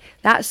repeat.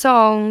 That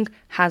song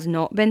has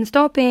not been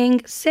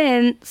stopping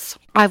since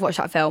I've watched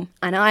that film,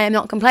 and I am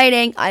not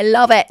complaining. I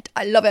love it.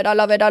 I love it. I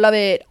love it. I love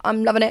it.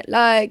 I'm loving it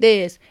like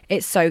this.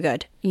 It's so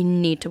good. You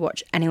need to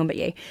watch Anyone But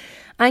You.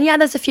 And yeah,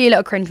 there's a few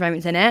little cringe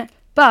moments in it,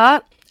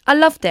 but I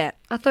loved it.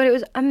 I thought it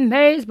was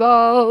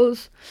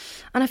amazeballs.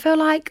 And I feel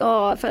like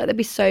they'd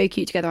be so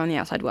cute together on the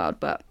outside world,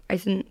 but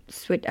isn't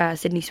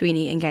Sydney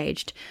Sweeney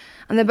engaged?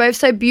 And they're both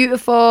so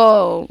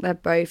beautiful. They're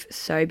both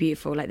so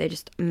beautiful. Like, they're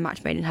just a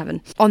match made in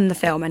heaven. On the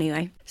film,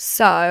 anyway.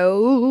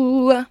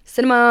 So,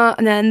 cinema.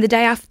 And then the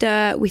day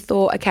after, we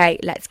thought, okay,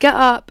 let's get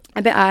up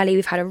a bit early.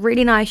 We've had a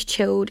really nice,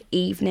 chilled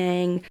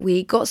evening.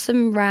 We got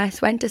some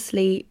rest, went to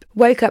sleep,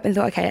 woke up and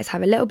thought, okay, let's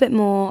have a little bit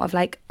more of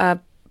like a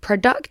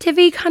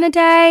productive-y kind of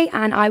day,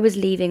 and I was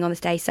leaving on this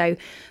day. So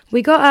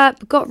we got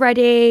up, got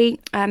ready,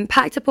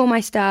 packed up all my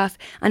stuff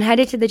and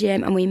headed to the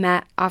gym, and we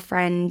met our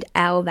friend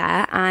Elle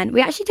there, and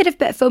we actually did a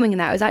bit of filming in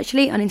that. It was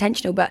actually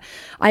unintentional, but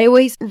I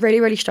always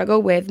really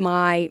struggle with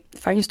my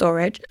phone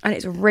storage, and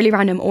it's really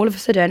random. All of a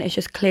sudden it's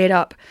just cleared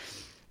up.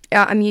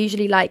 I'm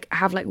usually like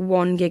have like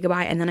 1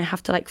 gigabyte, and then I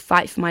have to like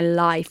fight for my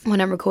life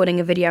when I'm recording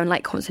a video and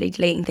like constantly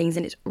deleting things,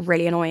 and it's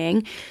really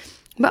annoying.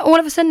 But all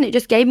of a sudden it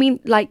just gave me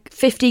like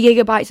 50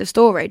 gigabytes of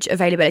storage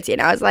availability,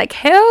 and I was like,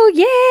 hell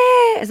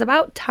yeah, it's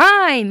about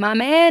time, my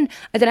man.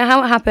 I don't know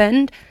how it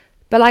happened,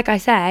 but like I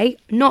say,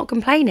 not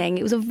complaining.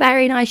 It was a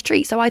very nice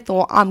treat, so I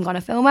thought I'm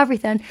gonna film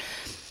everything.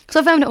 So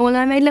I filmed it all, and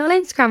I made a little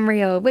Instagram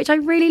reel, which I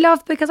really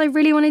loved because I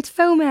really wanted to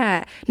film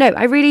it. No,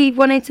 I really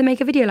wanted to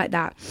make a video like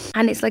that.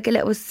 And it's like a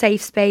little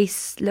safe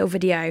space little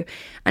video,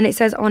 and it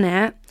says on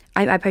it,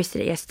 I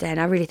posted it yesterday,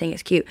 and I really think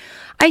it's cute.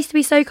 I used to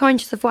be so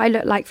conscious of what I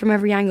look like from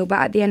every angle, but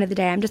at the end of the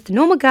day, I'm just a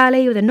normal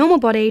girly with a normal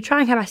body,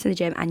 trying her best in the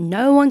gym, and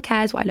no one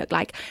cares what I look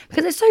like.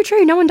 Because it's so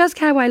true, no one does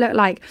care what I look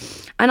like.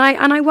 And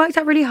I worked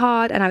out really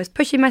hard, and I was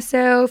pushing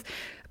myself.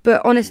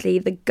 But honestly,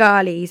 the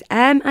girlies,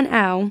 M and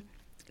L,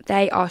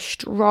 they are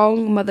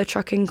strong mother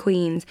trucking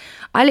queens.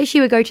 I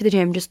literally would go to the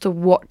gym just to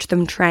watch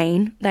them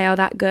train. They are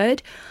that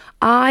good.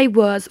 I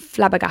was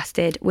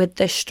flabbergasted with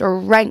the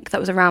strength that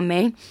was around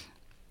me.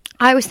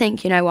 I always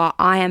think, you know what,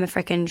 I am a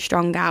freaking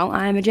strong gal.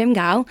 I am a gym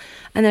gal.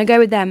 And then I go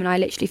with them and I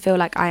literally feel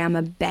like I am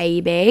a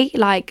baby.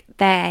 Like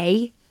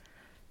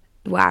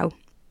wow,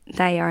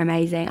 they are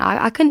amazing.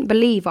 I couldn't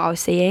believe what I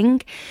was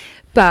seeing.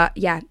 But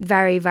yeah,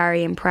 very,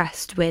 very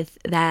impressed with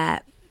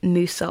their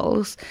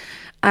muscles.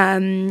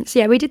 So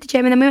yeah, we did the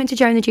gym, and then we went to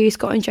Joe and the Juice,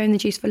 got on Joe and the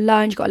Juice for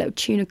lunch, got a little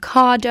tuna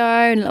cardo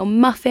and a little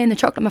muffin. The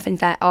chocolate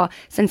muffins there are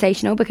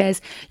sensational, because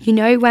you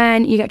know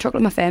when you get a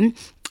chocolate muffin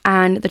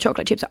and the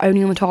chocolate chips are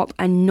only on the top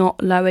and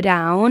not lower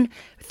down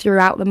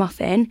throughout the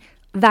muffin,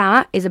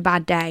 that is a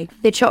bad day.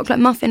 The chocolate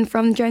muffin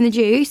from Joe and the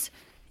Juice,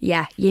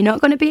 yeah, you're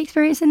not going to be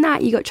experiencing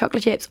that. You got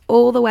chocolate chips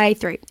all the way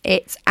through.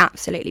 It's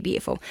absolutely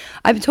beautiful.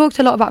 I've talked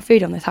a lot about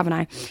food on this, haven't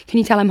I? Can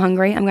you tell I'm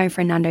hungry? I'm going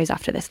for a Nando's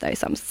after this though,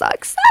 so I'm so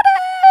excited.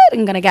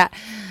 I'm going to get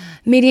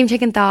medium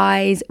chicken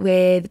thighs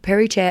with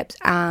peri chips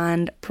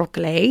and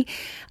broccoli.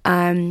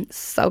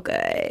 So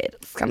good.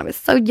 It's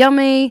so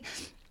yummy.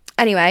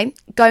 Anyway,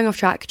 going off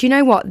track. Do you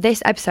know what?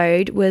 This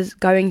episode was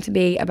going to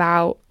be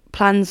about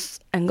plans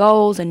and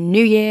goals and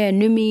new year,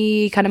 new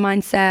me kind of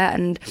mindset,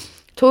 and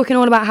talking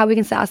all about how we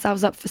can set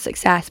ourselves up for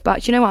success.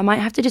 But you know what? I might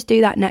have to just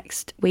do that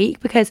next week,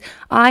 because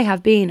I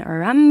have been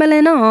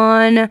rambling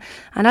on and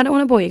I don't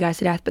want to bore you guys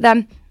to death. But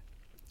then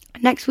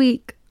next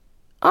week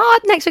I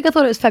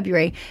thought it was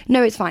February.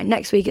 No, it's fine.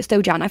 Next week it's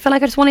still Jan. I feel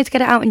like I just wanted to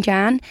get it out in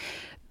Jan,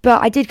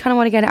 but I did kind of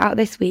want to get it out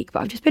this week.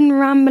 But I've just been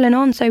rambling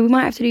on, so we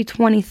might have to do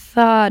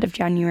 23rd of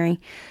January.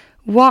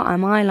 What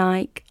am I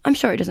like? I'm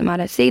sure it doesn't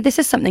matter. See, this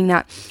is something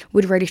that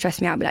would really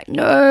stress me out. I'd be like,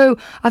 no,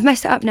 I've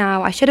messed it up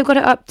now. I should have got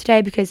it up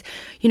today, because,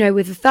 you know,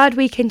 with the third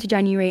week into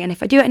January, and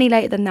if I do it any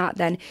later than that,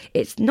 then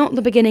it's not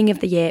the beginning of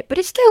the year, but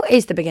it still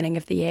is the beginning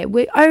of the year.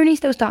 We're only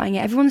still starting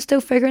it. Everyone's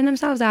still figuring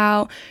themselves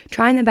out,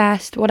 trying their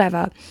best,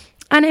 whatever.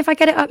 And if I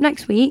get it up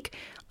next week,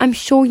 I'm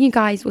sure you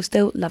guys will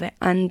still love it,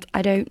 and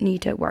I don't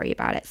need to worry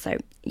about it. So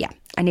yeah,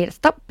 I need to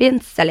stop being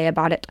silly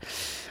about it,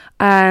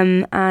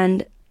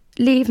 and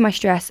leave my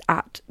stress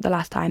at the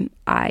last time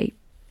I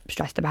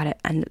stressed about it,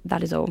 and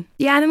that is all.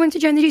 Yeah, and then went to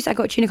Joe and the Juice. I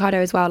got tuna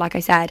cardo as well. Like I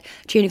said,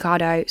 tuna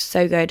cardo,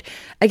 so good.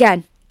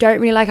 Again, don't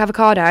really like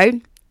avocado,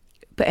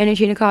 but in a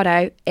tuna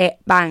cardo, it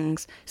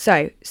bangs.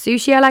 So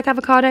sushi, I like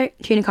avocado.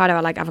 Tuna cardo,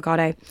 I like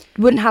avocado.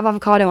 Wouldn't have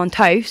avocado on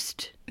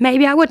toast.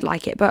 Maybe I would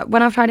like it, but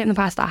when I've tried it in the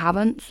past, I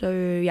haven't. So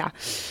yeah.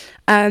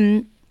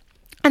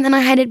 And then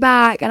I headed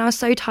back, and I was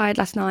so tired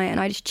last night, and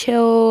I just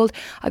chilled.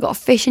 I got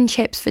fish and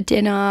chips for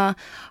dinner.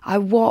 I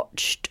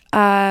watched,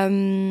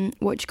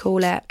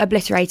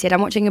 Obliterated.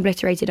 I'm watching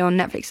Obliterated on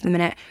Netflix at the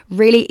minute.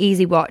 Really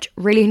easy watch.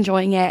 Really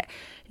enjoying it.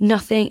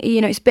 Nothing,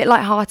 you know, it's a bit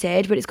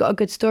lighthearted, but it's got a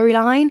good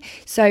storyline.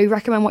 So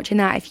recommend watching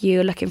that if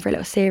you're looking for a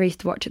little series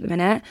to watch at the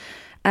minute.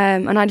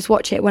 And I just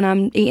watch it when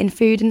I'm eating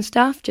food and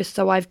stuff, just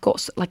so I've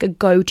got like a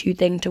go-to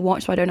thing to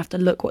watch, so I don't have to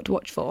look what to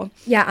watch for.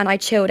 Yeah, and I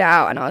chilled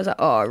out, and I was like,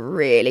 oh, I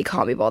really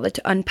can't be bothered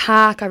to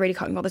unpack. I really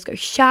can't be bothered to go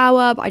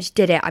shower, but I just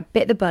did it. I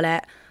bit the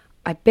bullet.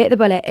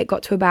 It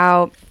got to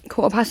about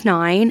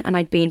 9:15, and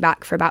I'd been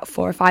back for about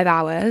 4 or 5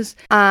 hours.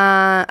 3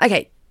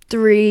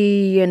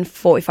 hours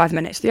 45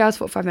 minutes.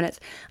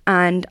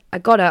 And I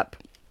got up,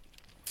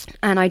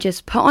 and I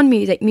just put on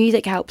music.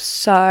 Music helps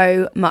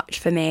so much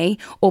for me,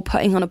 or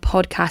putting on a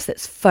podcast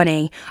that's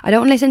funny. I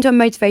don't listen to a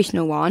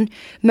motivational one.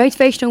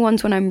 Motivational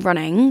ones when I'm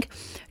running,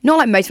 not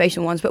like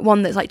motivational ones, but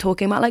one that's like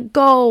talking about like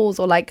goals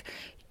or like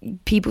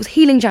people's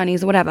healing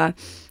journeys or whatever.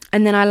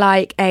 And then I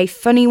like a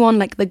funny one,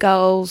 like the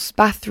girls'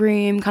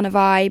 bathroom kind of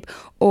vibe,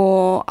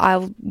 or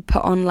I'll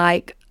put on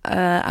like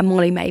a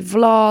Molly May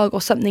vlog or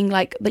something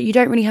like that. You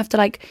don't really have to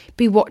like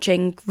be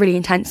watching really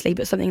intensely,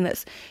 but something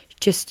that's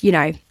just, you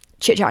know,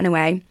 chit-chatting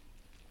away.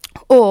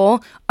 or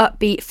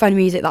upbeat fun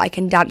music that I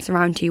can dance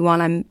around to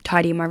while I'm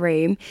tidying my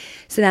room.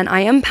 So then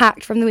I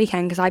unpacked from the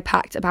weekend, because I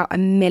packed about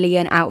 1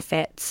 million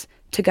outfits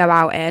to go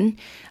out in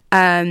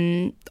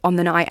on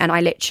the night, and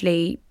I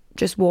literally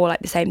just wore like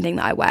the same thing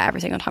that I wear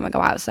every single time I go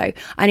out. So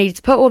I needed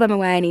to put all them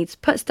away. I needed to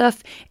put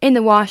stuff in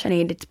the wash. I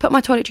needed to put my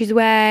toiletries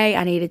away.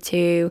 I needed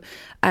to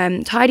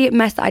tidy up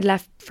mess that I'd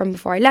left from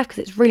before I left,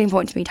 because it's really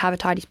important to me to have a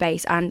tidy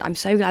space. And I'm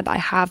so glad that I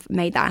have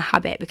made that a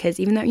habit, because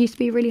even though it used to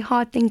be a really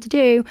hard thing to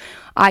do,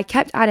 I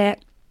kept at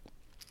it.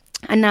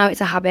 And now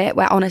it's a habit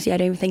where honestly I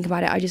don't even think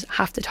about it. I just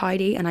have to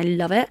tidy, and I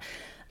love it.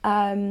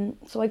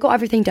 So I got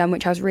everything done,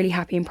 which I was really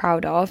happy and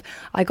proud of.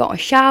 I got a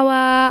shower,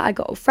 I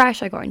got all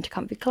fresh, I got into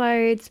comfy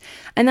clothes,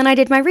 and then I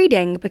did my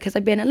reading, because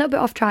I've been a little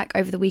bit off track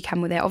over the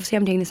weekend with it. Obviously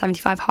I'm doing the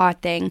 75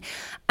 hard thing,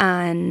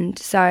 and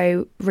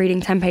so reading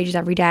 10 pages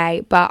every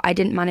day, but I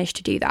didn't manage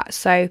to do that.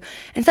 So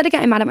instead of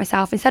getting mad at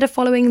myself, instead of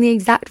following the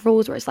exact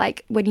rules where it's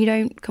like when you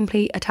don't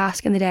complete a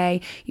task in the day,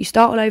 you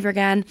start all over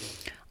again,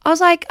 I was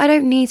like, I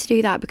don't need to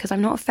do that, because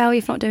I'm not a failure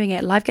for not doing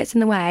it. Life gets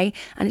in the way,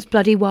 and it's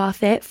bloody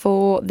worth it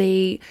for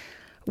the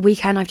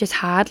weekend I've just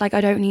had. Like, I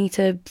don't need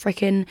to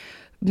freaking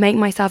make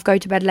myself go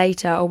to bed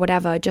later or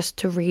whatever just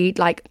to read.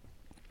 Like,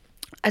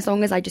 as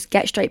long as I just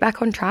get straight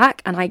back on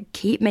track and I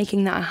keep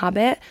making that a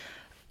habit,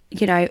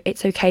 you know,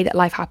 it's okay that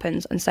life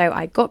happens. And so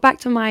I got back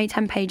to my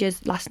 10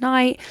 pages last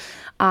night.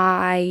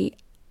 I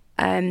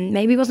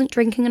maybe wasn't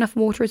drinking enough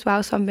water as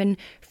well, so I've been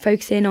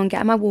focusing on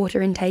getting my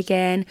water intake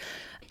in.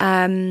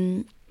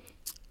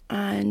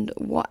 And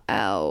what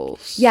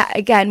else? Yeah,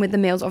 again, with the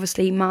meals,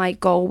 obviously, my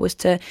goal was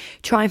to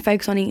try and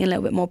focus on eating a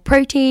little bit more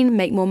protein,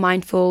 make more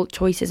mindful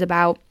choices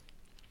about,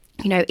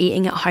 you know,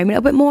 eating at home a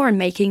little bit more and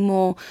making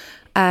more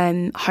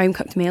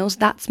home-cooked meals.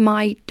 That's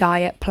my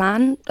diet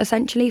plan,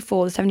 essentially,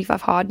 for the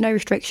 75 hard. No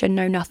restriction,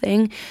 no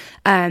nothing.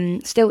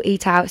 Still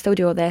eat out, still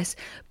do all this.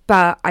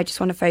 But I just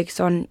want to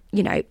focus on,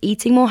 you know,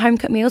 eating more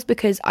home-cooked meals,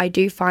 because I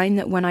do find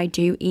that when I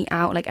do eat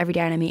out, like every day,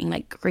 and I'm eating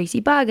like greasy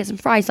burgers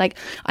and fries, like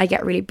I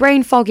get really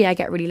brain foggy, I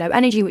get really low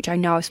energy, which I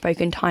know I've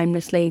spoken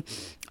timelessly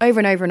over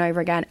and over and over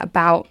again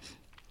about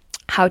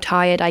how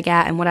tired I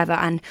get and whatever.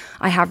 And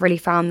I have really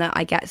found that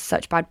I get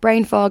such bad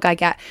brain fog, I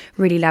get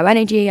really low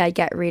energy, I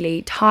get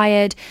really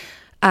tired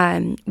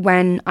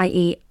when I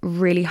eat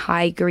really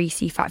high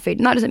greasy fat food.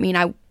 And that doesn't mean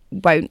I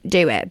won't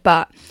do it,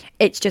 but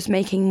it's just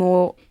making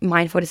more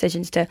mindful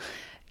decisions to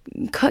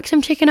cook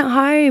some chicken at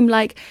home,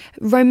 like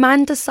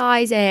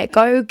romanticize it,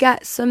 go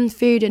get some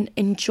food and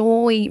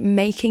enjoy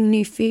making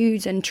new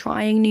foods and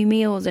trying new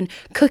meals and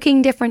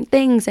cooking different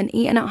things and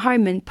eating at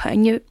home and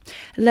putting your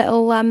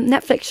little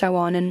Netflix show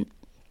on, and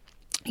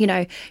you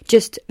know,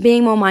 just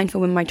being more mindful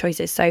with my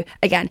choices. So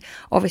again,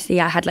 obviously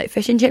I had like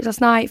fish and chips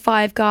last night,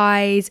 Five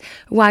Guys,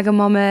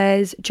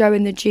 Wagamama's, Joe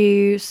and the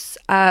Juice,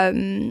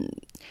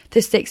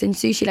 the sticks and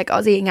sushi. Like, I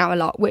was eating out a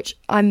lot, which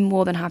I'm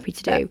more than happy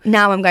to do.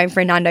 Now I'm going for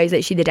a Nando's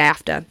literally the day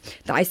after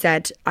that I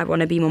said I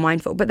want to be more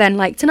mindful. But then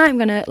like tonight I'm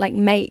going to like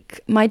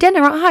make my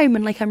dinner at home,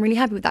 and like I'm really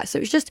happy with that. So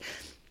it's just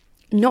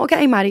not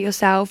getting mad at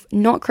yourself,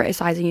 not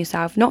criticizing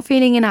yourself, not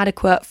feeling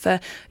inadequate for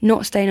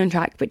not staying on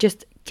track, but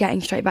just getting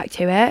straight back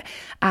to it.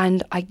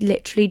 And I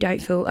literally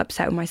don't feel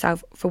upset with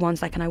myself for 1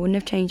 second. I wouldn't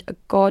have changed a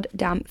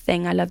goddamn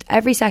thing. I loved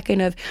every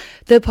second of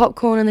the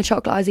popcorn and the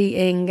chocolate I was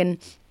eating, and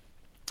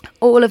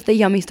all of the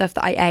yummy stuff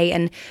that I ate,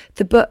 and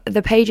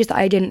the pages that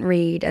I didn't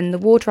read, and the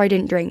water I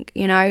didn't drink.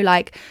 You know,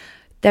 like,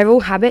 they're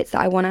all habits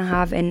that I want to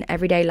have in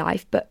everyday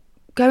life, but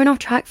going off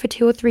track for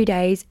 2 or 3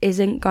 days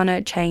isn't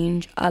gonna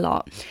change a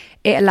lot.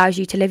 It allows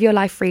you to live your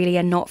life freely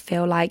and not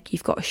feel like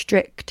you've got a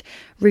strict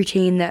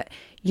routine that,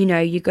 you know,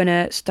 you're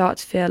gonna start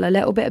to feel a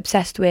little bit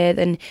obsessed with,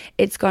 and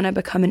it's gonna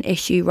become an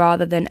issue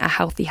rather than a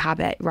healthy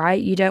habit, right?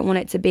 You don't want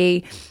it to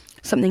be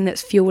something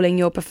that's fueling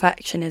your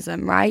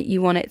perfectionism, right?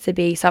 You want it to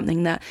be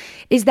something that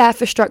is there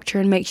for structure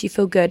and makes you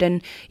feel good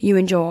and you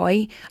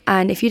enjoy.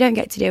 And if you don't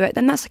get to do it,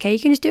 then that's okay. You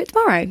can just do it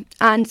tomorrow.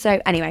 And so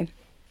anyway,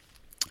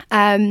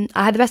 I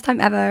had the best time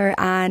ever,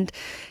 and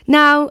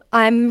now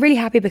I'm really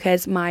happy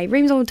because my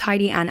room's all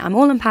tidy and I'm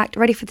all unpacked,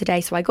 ready for today.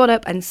 So I got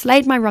up and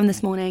slayed my run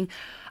this morning,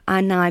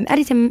 and now I'm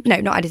doing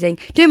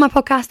my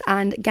podcast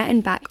and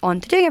getting back on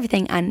to doing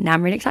everything. And now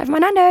I'm really excited for my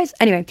Nando's.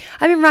 Anyway,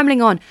 I've been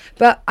rambling on,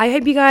 but I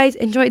hope you guys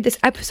enjoyed this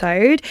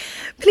episode.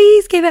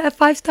 Please give it a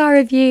 5-star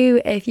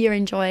review if you're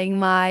enjoying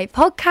my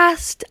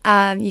podcast.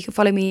 You can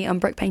follow me on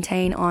Brooke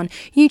Paintain on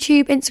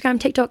YouTube, Instagram,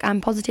 TikTok,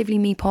 and Positively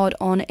Me Pod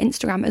on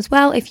Instagram as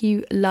well. If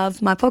you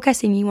love my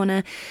podcast and you want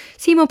to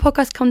see more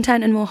podcast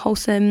content and more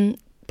wholesome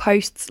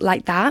posts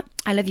like that,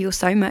 I love you all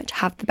so much.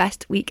 Have the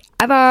best week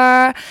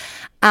ever,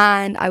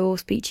 and I will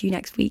speak to you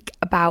next week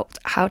about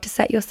how to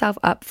set yourself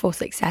up for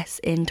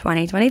success in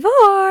 2024.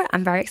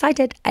 I'm very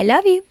excited. I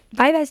love you.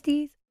 Bye,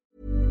 besties.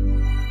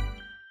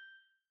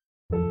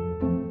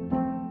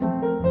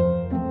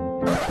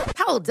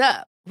 Hold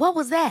up. What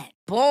was that?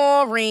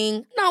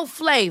 Boring. No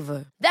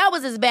flavor. That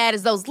was as bad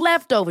as those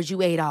leftovers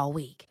you ate all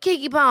week.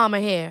 Keke Palmer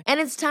here,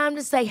 and it's time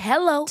to say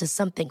hello to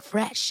something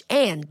fresh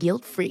and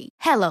guilt-free.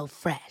 Hello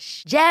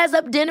Fresh. Jazz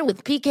up dinner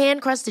with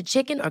pecan-crusted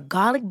chicken or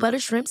garlic butter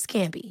shrimp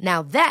scampi.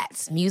 Now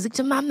that's music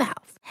to my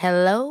mouth.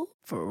 Hello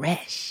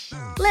Fresh.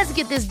 Let's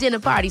get this dinner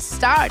party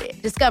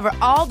started. Discover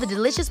all the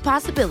delicious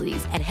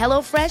possibilities at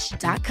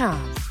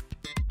hellofresh.com.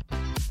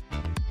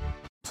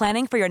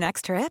 Planning for your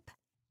next trip?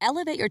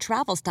 Elevate your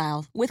travel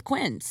style with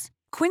Quince.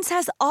 Quince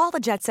has all the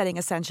jet-setting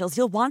essentials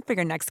you'll want for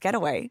your next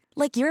getaway,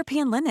 like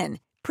European linen,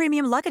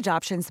 premium luggage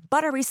options,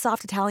 buttery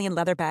soft Italian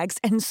leather bags,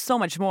 and so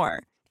much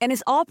more. And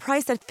is all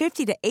priced at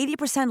 50 to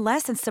 80%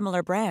 less than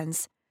similar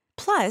brands.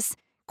 Plus,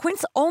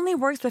 Quince only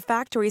works with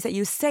factories that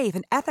use safe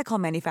and ethical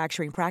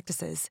manufacturing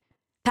practices.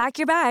 Pack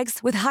your bags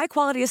with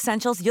high-quality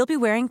essentials you'll be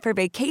wearing for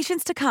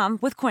vacations to come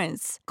with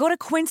Quince. Go to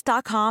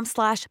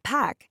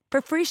quince.com/pack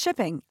for free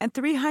shipping and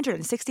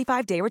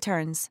 365-day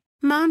returns.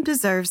 Mom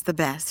deserves the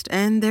best,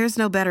 and there's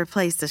no better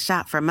place to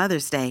shop for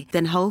Mother's Day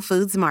than Whole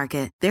Foods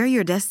Market. They're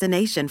your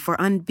destination for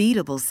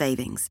unbeatable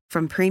savings,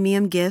 from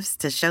premium gifts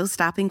to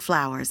show-stopping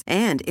flowers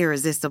and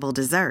irresistible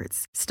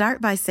desserts. Start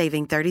by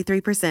saving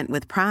 33%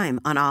 with Prime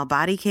on all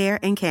body care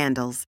and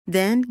candles.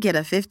 Then get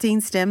a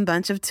 15-stem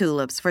bunch of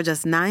tulips for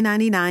just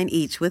 $9.99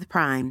 each with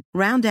Prime.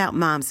 Round out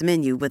Mom's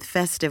menu with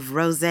festive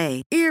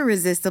rosé,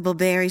 irresistible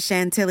berry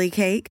chantilly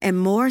cake, and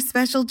more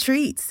special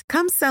treats.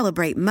 Come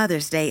celebrate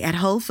Mother's Day at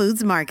Whole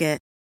Foods Market.